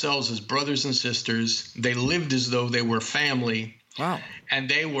saw themselves as brothers and sisters. They lived as though they were family. Wow. And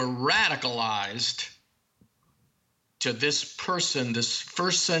they were radicalized to this person, this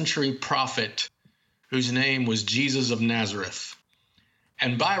first century prophet, whose name was Jesus of Nazareth.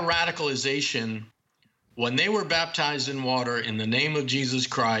 And by radicalization, when they were baptized in water in the name of Jesus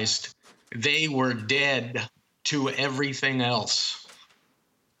Christ, they were dead to everything else.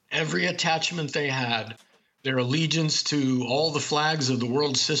 Every attachment they had, their allegiance to all the flags of the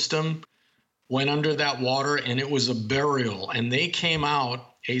world system, went under that water, and it was a burial. And they came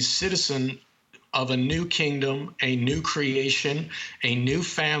out a citizen of a new kingdom, a new creation, a new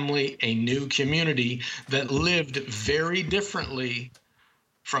family, a new community that lived very differently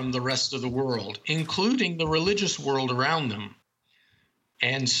from the rest of the world, including the religious world around them.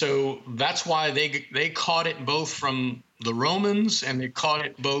 And so that's why they caught it both from the Romans, and they caught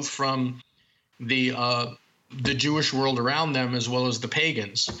it both from the Jewish world around them, as well as the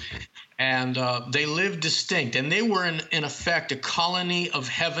pagans. And they lived distinct, and they were in effect a colony of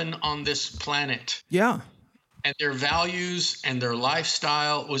heaven on this planet. Yeah. And their values and their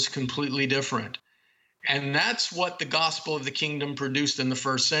lifestyle was completely different. And that's what the gospel of the kingdom produced in the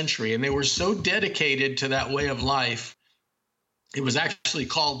first century. And they were so dedicated to that way of life. It was actually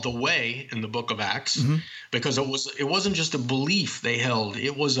called the Way in the book of Acts, because it wasn't just a belief they held.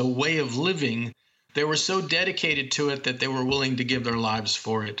 It was a way of living. They were so dedicated to it that they were willing to give their lives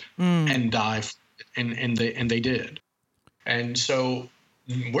for it and die, and they did. And so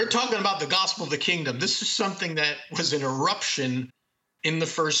we're talking about the gospel of the kingdom. This is something that was an eruption in the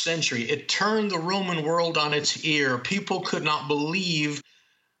first century. It turned the Roman world on its ear. People could not believe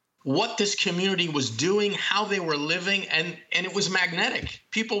what this community was doing, how they were living, and it was magnetic.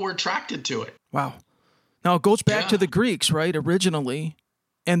 People were attracted to it. Wow. Now it goes back to the Greeks, right, originally,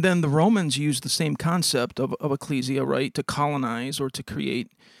 and then the Romans used the same concept of ecclesia, right, to colonize or to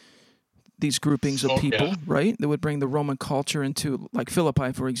create these groupings of people, right, that would bring the Roman culture into, like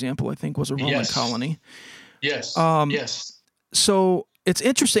Philippi, for example, I think was a Roman colony. Yes, yes. So it's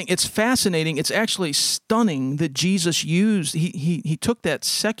interesting. It's fascinating. It's actually stunning that Jesus used, he took that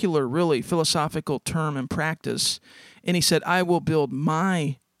secular, really philosophical term and practice, and he said, I will build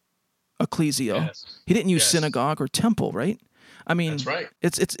my ecclesia. Yes. He didn't use synagogue or temple, right? I mean, that's right.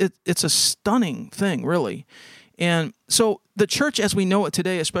 It's a stunning thing, really. And so the church as we know it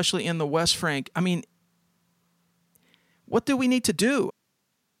today, especially in the West, Frank, I mean, what do we need to do?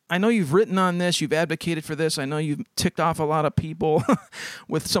 I know you've written on this, you've advocated for this. I know you've ticked off a lot of people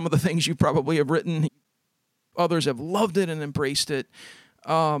with some of the things you probably have written. Others have loved it and embraced it.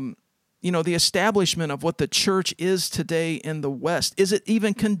 The establishment of what the church is today in the West, is it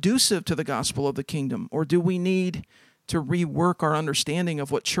even conducive to the gospel of the kingdom? Or do we need to rework our understanding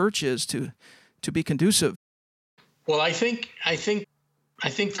of what church is to be conducive? Well, I think the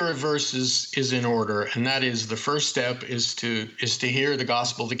reverse is in order, and that is the first step is to hear the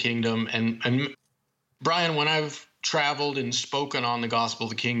gospel of the kingdom. And Brian, when I've traveled and spoken on the gospel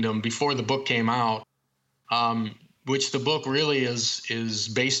of the kingdom before the book came out, which the book really is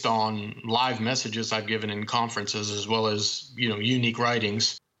based on live messages I've given in conferences as well as unique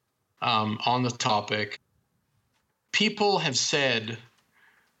writings on the topic, people have said,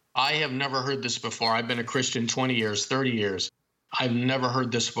 I have never heard this before. I've been a Christian 20 years, 30 years. I've never heard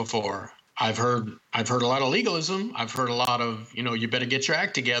this before. I've heard a lot of legalism. I've heard a lot of, you better get your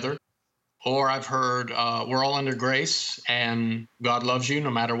act together. Or I've heard we're all under grace and God loves you no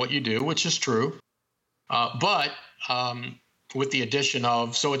matter what you do, which is true. But with the addition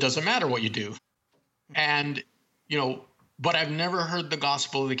of, so it doesn't matter what you do. And, but I've never heard the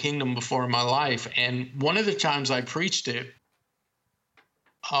gospel of the kingdom before in my life. And one of the times I preached it,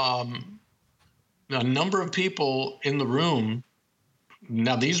 a number of people in the room,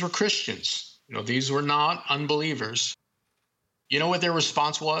 now these were Christians, these were not unbelievers. You know what their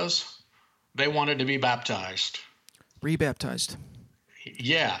response was? They wanted to be baptized. Rebaptized.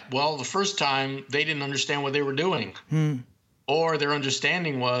 Yeah. Well, the first time they didn't understand what they were doing. Or their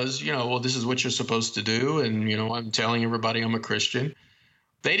understanding was, well, this is what you're supposed to do. And, I'm telling everybody I'm a Christian.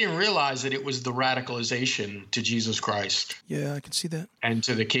 They didn't realize that it was the radicalization to Jesus Christ. Yeah, I can see that. And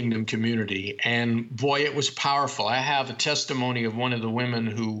to the kingdom community. And boy, it was powerful. I have a testimony of one of the women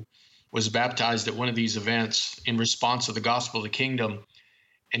who was baptized at one of these events in response to the gospel of the kingdom.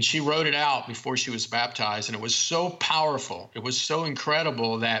 And she wrote it out before she was baptized. And it was so powerful. It was so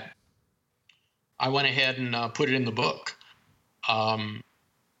incredible that I went ahead and put it in the book. And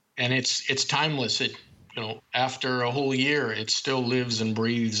it's timeless. After a whole year, it still lives and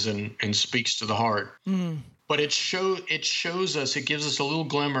breathes and speaks to the heart. But it shows us, it gives us a little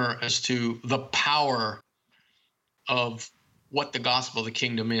glimmer as to the power of what the gospel of the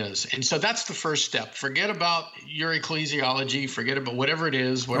kingdom is. And so that's the first step. Forget about your ecclesiology, forget about whatever it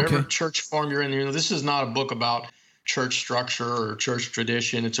is, whatever church form you're in. This is not a book about church structure or church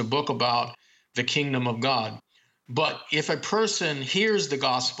tradition. It's a book about the kingdom of God. But if a person hears the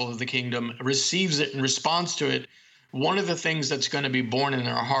gospel of the kingdom, receives it and responds to it, one of the things that's going to be born in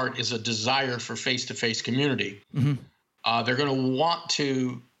their heart is a desire for face-to-face community. They're going to want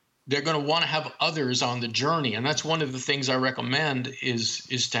to have others on the journey. And that's one of the things I recommend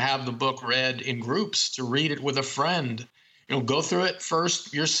is to have the book read in groups, to read it with a friend. Go through it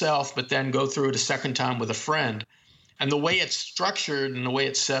first yourself, but then go through it a second time with a friend. And the way it's structured and the way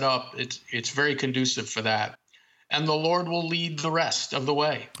it's set up, it's very conducive for that. And the Lord will lead the rest of the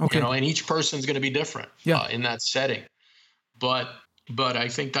way. And each person's going to be different in that setting. But I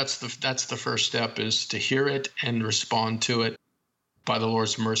think that's the first step, is to hear it and respond to it by the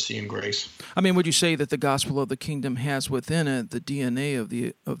Lord's mercy and grace. I mean, would you say that the gospel of the kingdom has within it the DNA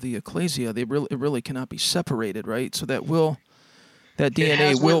of the ecclesia? It really cannot be separated, right? So that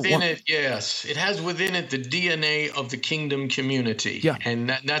DNA will. It has within it the DNA of the kingdom community. Yeah. And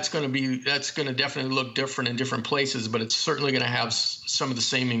that's going to definitely look different in different places, but it's certainly going to have some of the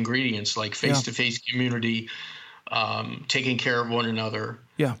same ingredients, like face-to-face community, taking care of one another.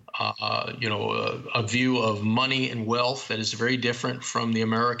 Yeah. A view of money and wealth that is very different from the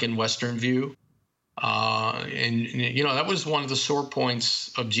American Western view. That was one of the sore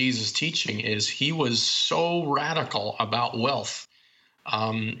points of Jesus' teaching, is he was so radical about wealth.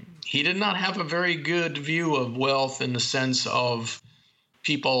 He did not have a very good view of wealth in the sense of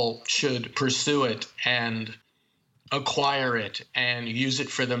people should pursue it and acquire it and use it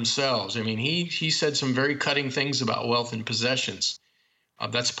for themselves. I mean, he said some very cutting things about wealth and possessions.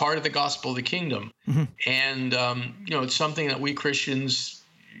 That's part of the gospel of the kingdom. Mm-hmm. And, it's something that we Christians,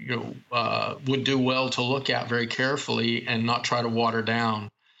 would do well to look at very carefully and not try to water down.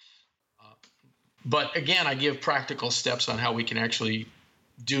 But again, I give practical steps on how we can actually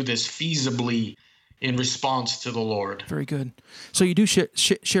do this feasibly in response to the Lord. Very good. So you do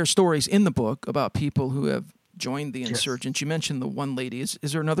share stories in the book about people who have joined the insurgents. Yes. You mentioned the one lady. Is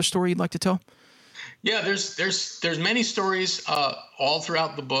there another story you'd like to tell? Yeah, there's many stories all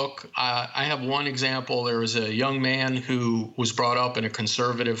throughout the book. I have one example. There was a young man who was brought up in a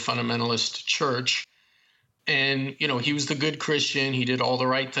conservative fundamentalist church. And, he was the good Christian. He did all the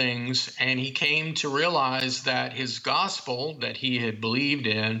right things. And he came to realize that his gospel that he had believed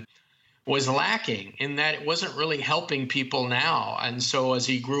in was lacking, in that it wasn't really helping people now. And so as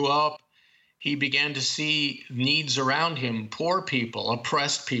he grew up, he began to see needs around him, poor people,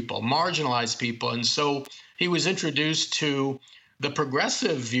 oppressed people, marginalized people. And so he was introduced to the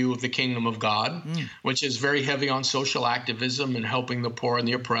progressive view of the kingdom of God, which is very heavy on social activism and helping the poor and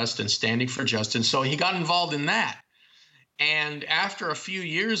the oppressed and standing for justice. So he got involved in that. And after a few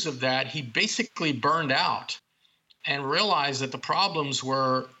years of that, he basically burned out and realized that the problems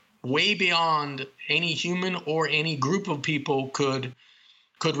were way beyond any human or any group of people could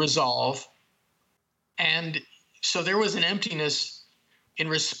resolve. And so there was an emptiness in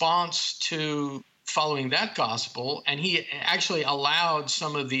response to following that gospel, and he actually allowed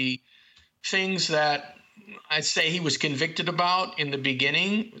some of the things that I'd say he was convicted about in the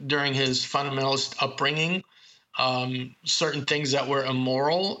beginning during his fundamentalist upbringing, certain things that were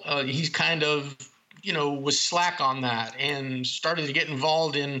immoral. He kind of, was slack on that and started to get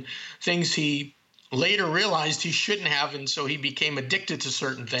involved in things he later realized he shouldn't have, and so he became addicted to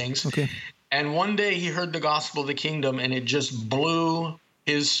certain things. Okay. And one day he heard the gospel of the kingdom, and it just blew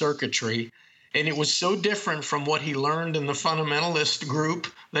his circuitry. And it was so different from what he learned in the fundamentalist group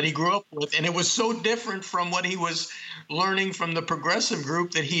that he grew up with. And it was so different from what he was learning from the progressive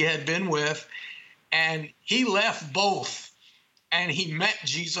group that he had been with. And he left both, and he met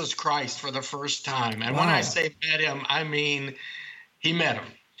Jesus Christ for the first time. And when I say met him, I mean he met him.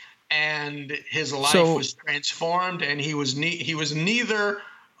 And his life was transformed, and he was neither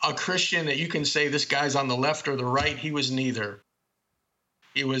a Christian that you can say this guy's on the left or the right. He was neither.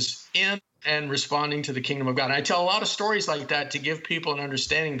 He was in and responding to the kingdom of God. And I tell a lot of stories like that to give people an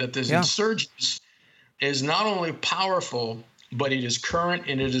understanding that this insurgence is not only powerful, but it is current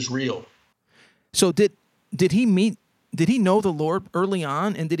and it is real. So did he know the Lord early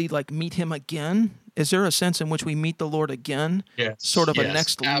on, and did he meet him again? Is there a sense in which we meet the Lord again? Yes. Sort of a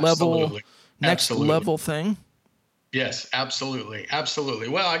next level thing? Yes, absolutely. Absolutely.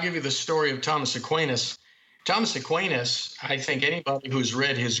 Well, I'll give you the story of Thomas Aquinas. Thomas Aquinas, I think anybody who's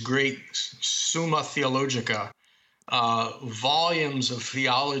read his great Summa Theologica, volumes of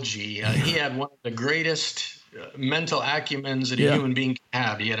theology, he had one of the greatest mental acumens that a human being can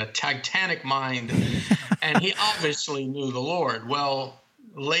have. He had a titanic mind, and he obviously knew the Lord. Well,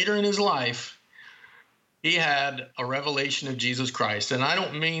 later in his life, he had a revelation of Jesus Christ. And I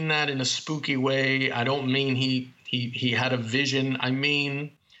don't mean that in a spooky way. I don't mean he had a vision. I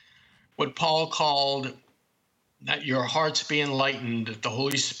mean what Paul called that your hearts be enlightened, that the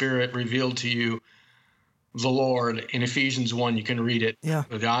Holy Spirit revealed to you the Lord. In Ephesians 1, you can read it. Yeah.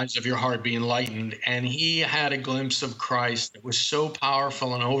 The eyes of your heart be enlightened. And he had a glimpse of Christ that was so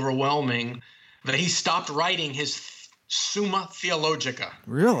powerful and overwhelming that he stopped writing his Summa Theologica.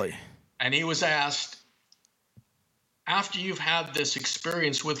 Really? And he was asked, after you've had this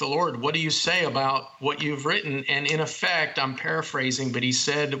experience with the Lord, what do you say about what you've written? And in effect, I'm paraphrasing, but he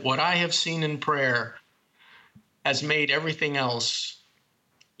said, what I have seen in prayer has made everything else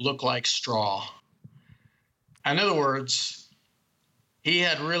look like straw. In other words, he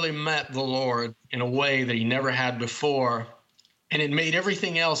had really met the Lord in a way that he never had before, and it made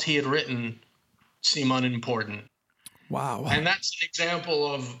everything else he had written seem unimportant. Wow. And that's an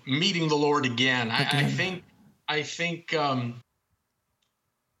example of meeting the Lord again. I think there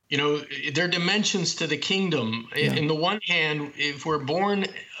are dimensions to the kingdom. Yeah. In the one hand, if we're born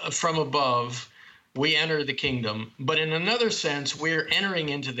from above, we enter the kingdom. But in another sense, we're entering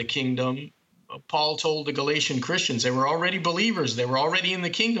into the kingdom. Paul told the Galatian Christians, they were already believers. They were already in the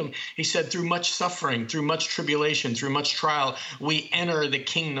kingdom. He said, through much suffering, through much tribulation, through much trial, we enter the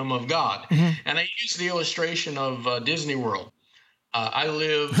kingdom of God. Mm-hmm. And I use the illustration of Disney World. I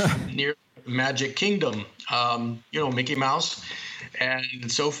live near Magic Kingdom, Mickey Mouse.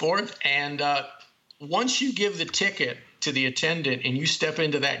 and so forth. And once you give the ticket to the attendant and you step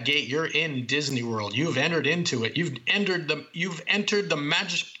into that gate, you're in Disney World. You've entered into it. You've entered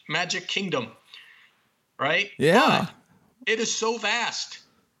the magic kingdom, right? Yeah. But it is so vast.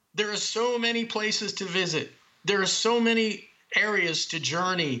 There are so many places to visit. There are so many areas to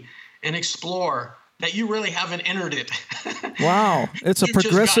journey and explore that you really haven't entered it. Wow. It's a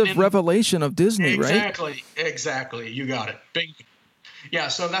progressive revelation of Disney, right? Exactly. You got it. Big. Yeah,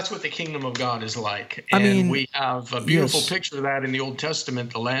 so that's what the kingdom of God is like. I mean, we have a beautiful picture of that in the Old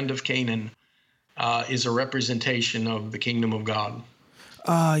Testament. The land of Canaan is a representation of the kingdom of God.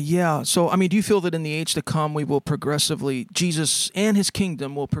 Yeah. So, I mean, do you feel that in the age to come, Jesus and his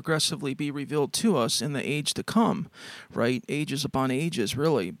kingdom will progressively be revealed to us in the age to come, right? Ages upon ages,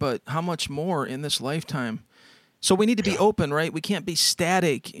 really. But how much more in this lifetime? So we need to be open, right? We can't be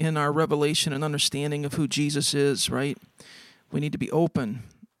static in our revelation and understanding of who Jesus is, right? We need to be open.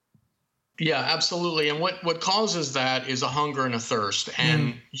 Yeah, absolutely. And what causes that is a hunger and a thirst.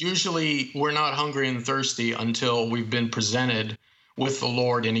 And usually we're not hungry and thirsty until we've been presented with the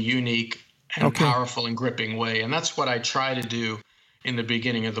Lord in a unique and powerful and gripping way. And that's what I try to do in the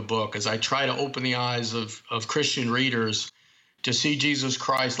beginning of the book, is I try to open the eyes of Christian readers to see Jesus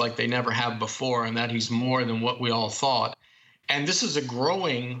Christ like they never have before, and that he's more than what we all thought. And this is a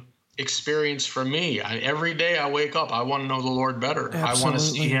growing experience for me. Every day I wake up, I want to know the Lord better.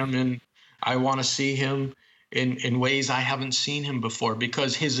 Absolutely. I want to see him in ways I haven't seen him before,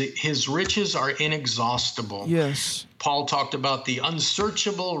 because his riches are inexhaustible. Yes. Paul talked about the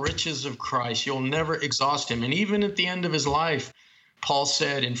unsearchable riches of Christ. You'll never exhaust him. And even at the end of his life, Paul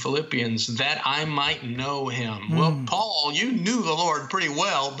said in Philippians, that I might know him. Well, Paul, you knew the Lord pretty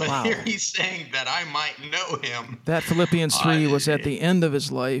well, but here he's saying that I might know him. That Philippians 3 was at the end of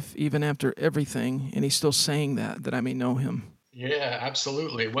his life, even after everything, and he's still saying that I may know him. Yeah,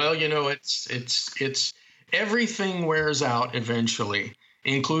 absolutely. Well, it's everything wears out eventually,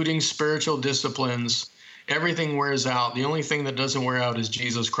 including spiritual disciplines. Everything wears out. The only thing that doesn't wear out is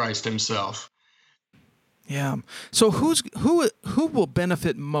Jesus Christ himself. Yeah. So who will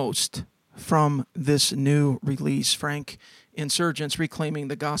benefit most from this new release, Frank? Insurgents Reclaiming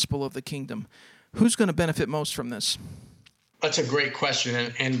the Gospel of the Kingdom. Who's going to benefit most from this? That's a great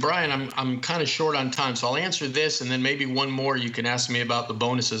question. And Brian, I'm kind of short on time, so I'll answer this, and then maybe one more you can ask me about the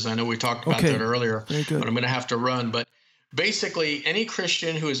bonuses. I know we talked about that earlier, but I'm going to have to run. But basically, any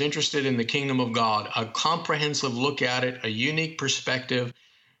Christian who is interested in the kingdom of God, a comprehensive look at it, a unique perspective,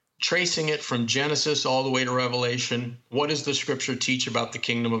 tracing it from Genesis all the way to Revelation. What does the scripture teach about the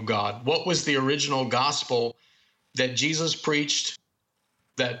kingdom of God? What was the original gospel that Jesus preached,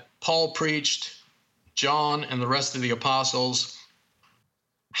 that Paul preached, John and the rest of the apostles?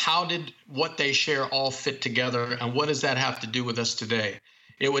 How did what they share all fit together, and what does that have to do with us today?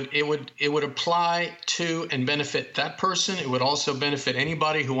 It would apply to and benefit that person. It would also benefit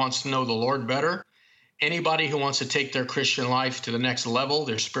anybody who wants to know the Lord better, anybody who wants to take their Christian life to the next level,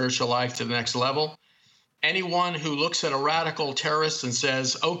 their spiritual life to the next level. Anyone who looks at a radical terrorist and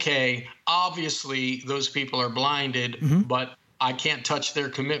says, okay, obviously those people are blinded, but I can't touch their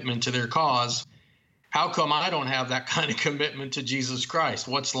commitment to their cause. How come I don't have that kind of commitment to Jesus Christ?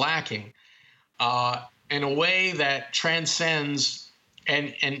 What's lacking? In a way that transcends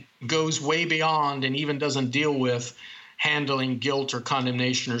and goes way beyond and even doesn't deal with handling guilt or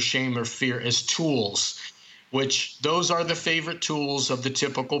condemnation or shame or fear as tools, which those are the favorite tools of the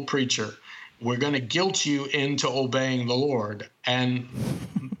typical preacher. We're going to guilt you into obeying the Lord. And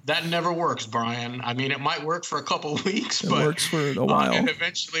that never works, Brian. I mean, it might work for a couple of weeks, but it works for a while. It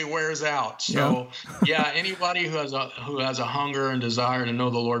eventually wears out. So, anybody who has a hunger and desire to know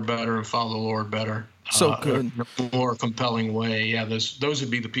the Lord better and follow the Lord better, so good, in a more compelling way. Yeah, those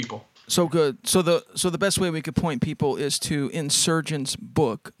would be the people. So good. So the best way we could point people is to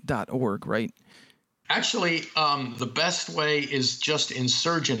insurgentsbook.org, right? Actually, the best way is just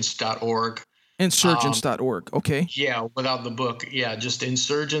insurgents.org. Insurgents.org, okay. Yeah, without the book. Yeah, just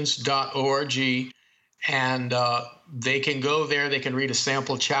insurgents.org. And they can go there. They can read a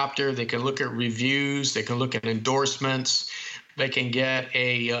sample chapter. They can look at reviews. They can look at endorsements. They can get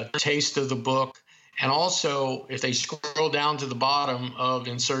a taste of the book. And also, if they scroll down to the bottom of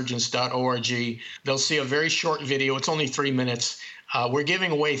insurgents.org, they'll see a very short video. It's only 3 minutes. We're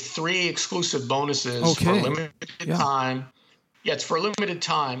giving away 3 exclusive bonuses for a limited time. Yeah, it's for a limited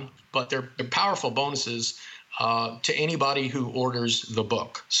time, but they're powerful bonuses to anybody who orders the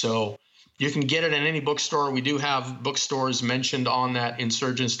book. So you can get it in any bookstore. We do have bookstores mentioned on that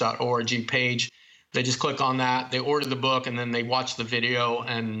insurgents.org page. They just click on that, they order the book, and then they watch the video,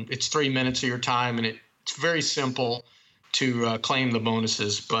 and it's 3 minutes of your time, and it's very simple. to claim the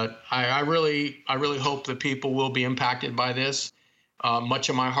bonuses. But I really hope that people will be impacted by this. Much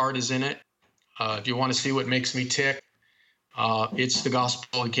of my heart is in it. If you want to see what makes me tick, it's the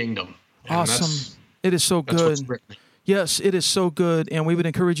gospel of the kingdom. And awesome. It is so good. Yes, it is so good. And we would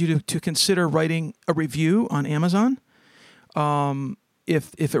encourage you to consider writing a review on Amazon.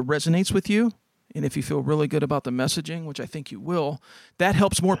 If it resonates with you, and if you feel really good about the messaging, which I think you will, that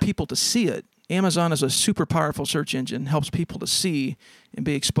helps more people to see it. Amazon is a super powerful search engine, helps people to see and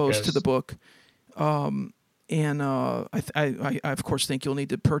be exposed to the book. And I of course think you'll need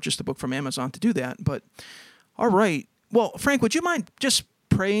to purchase the book from Amazon to do that. But all right, well, Frank, would you mind just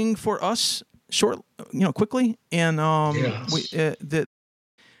praying for us, quickly, and that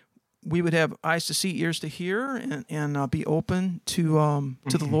we would have eyes to see, ears to hear, and be open to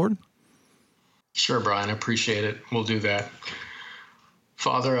the Lord? Sure, Brian. I appreciate it. We'll do that.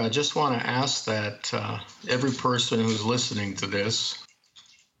 Father, I just want to ask that every person who's listening to this,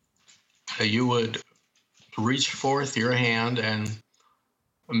 you would reach forth your hand and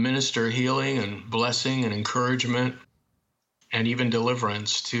minister healing and blessing and encouragement and even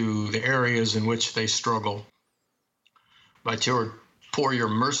deliverance to the areas in which they struggle. But you would pour your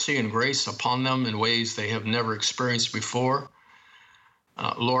mercy and grace upon them in ways they have never experienced before.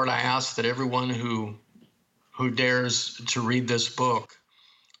 Lord, I ask that everyone who dares to read this book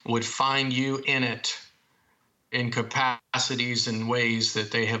would find you in it, in capacities and ways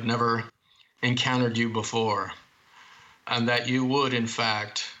that they have never encountered you before, and that you would, in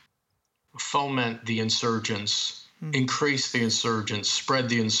fact, foment the insurgents, increase the insurgents, spread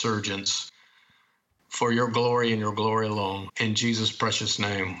the insurgents for your glory and your glory alone. In Jesus' precious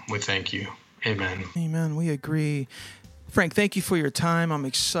name, we thank you. Amen. Amen. We agree. Frank, thank you for your time. I'm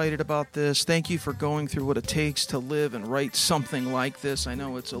excited about this. Thank you for going through what it takes to live and write something like this. I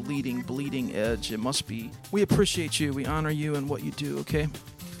know it's a bleeding edge. It must be. We appreciate you. We honor you and what you do, okay?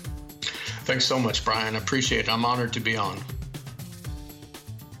 Thanks so much, Brian. I appreciate it. I'm honored to be on.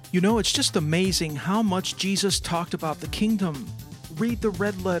 You know, it's just amazing how much Jesus talked about the kingdom. Read the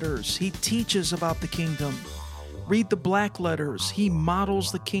red letters. He teaches about the kingdom. Read the black letters. He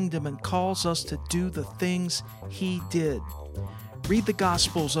models the kingdom and calls us to do the things he did. Read the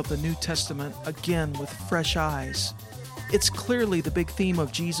Gospels of the New Testament again with fresh eyes. It's clearly the big theme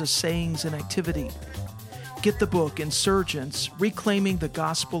of Jesus' sayings and activity. Get the book, Insurgents, Reclaiming the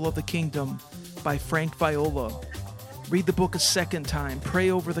Gospel of the Kingdom by Frank Viola. Read the book a second time. Pray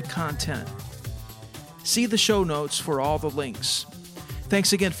over the content. See the show notes for all the links.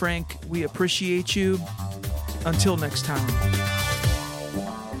 Thanks again, Frank. We appreciate you. Until next time.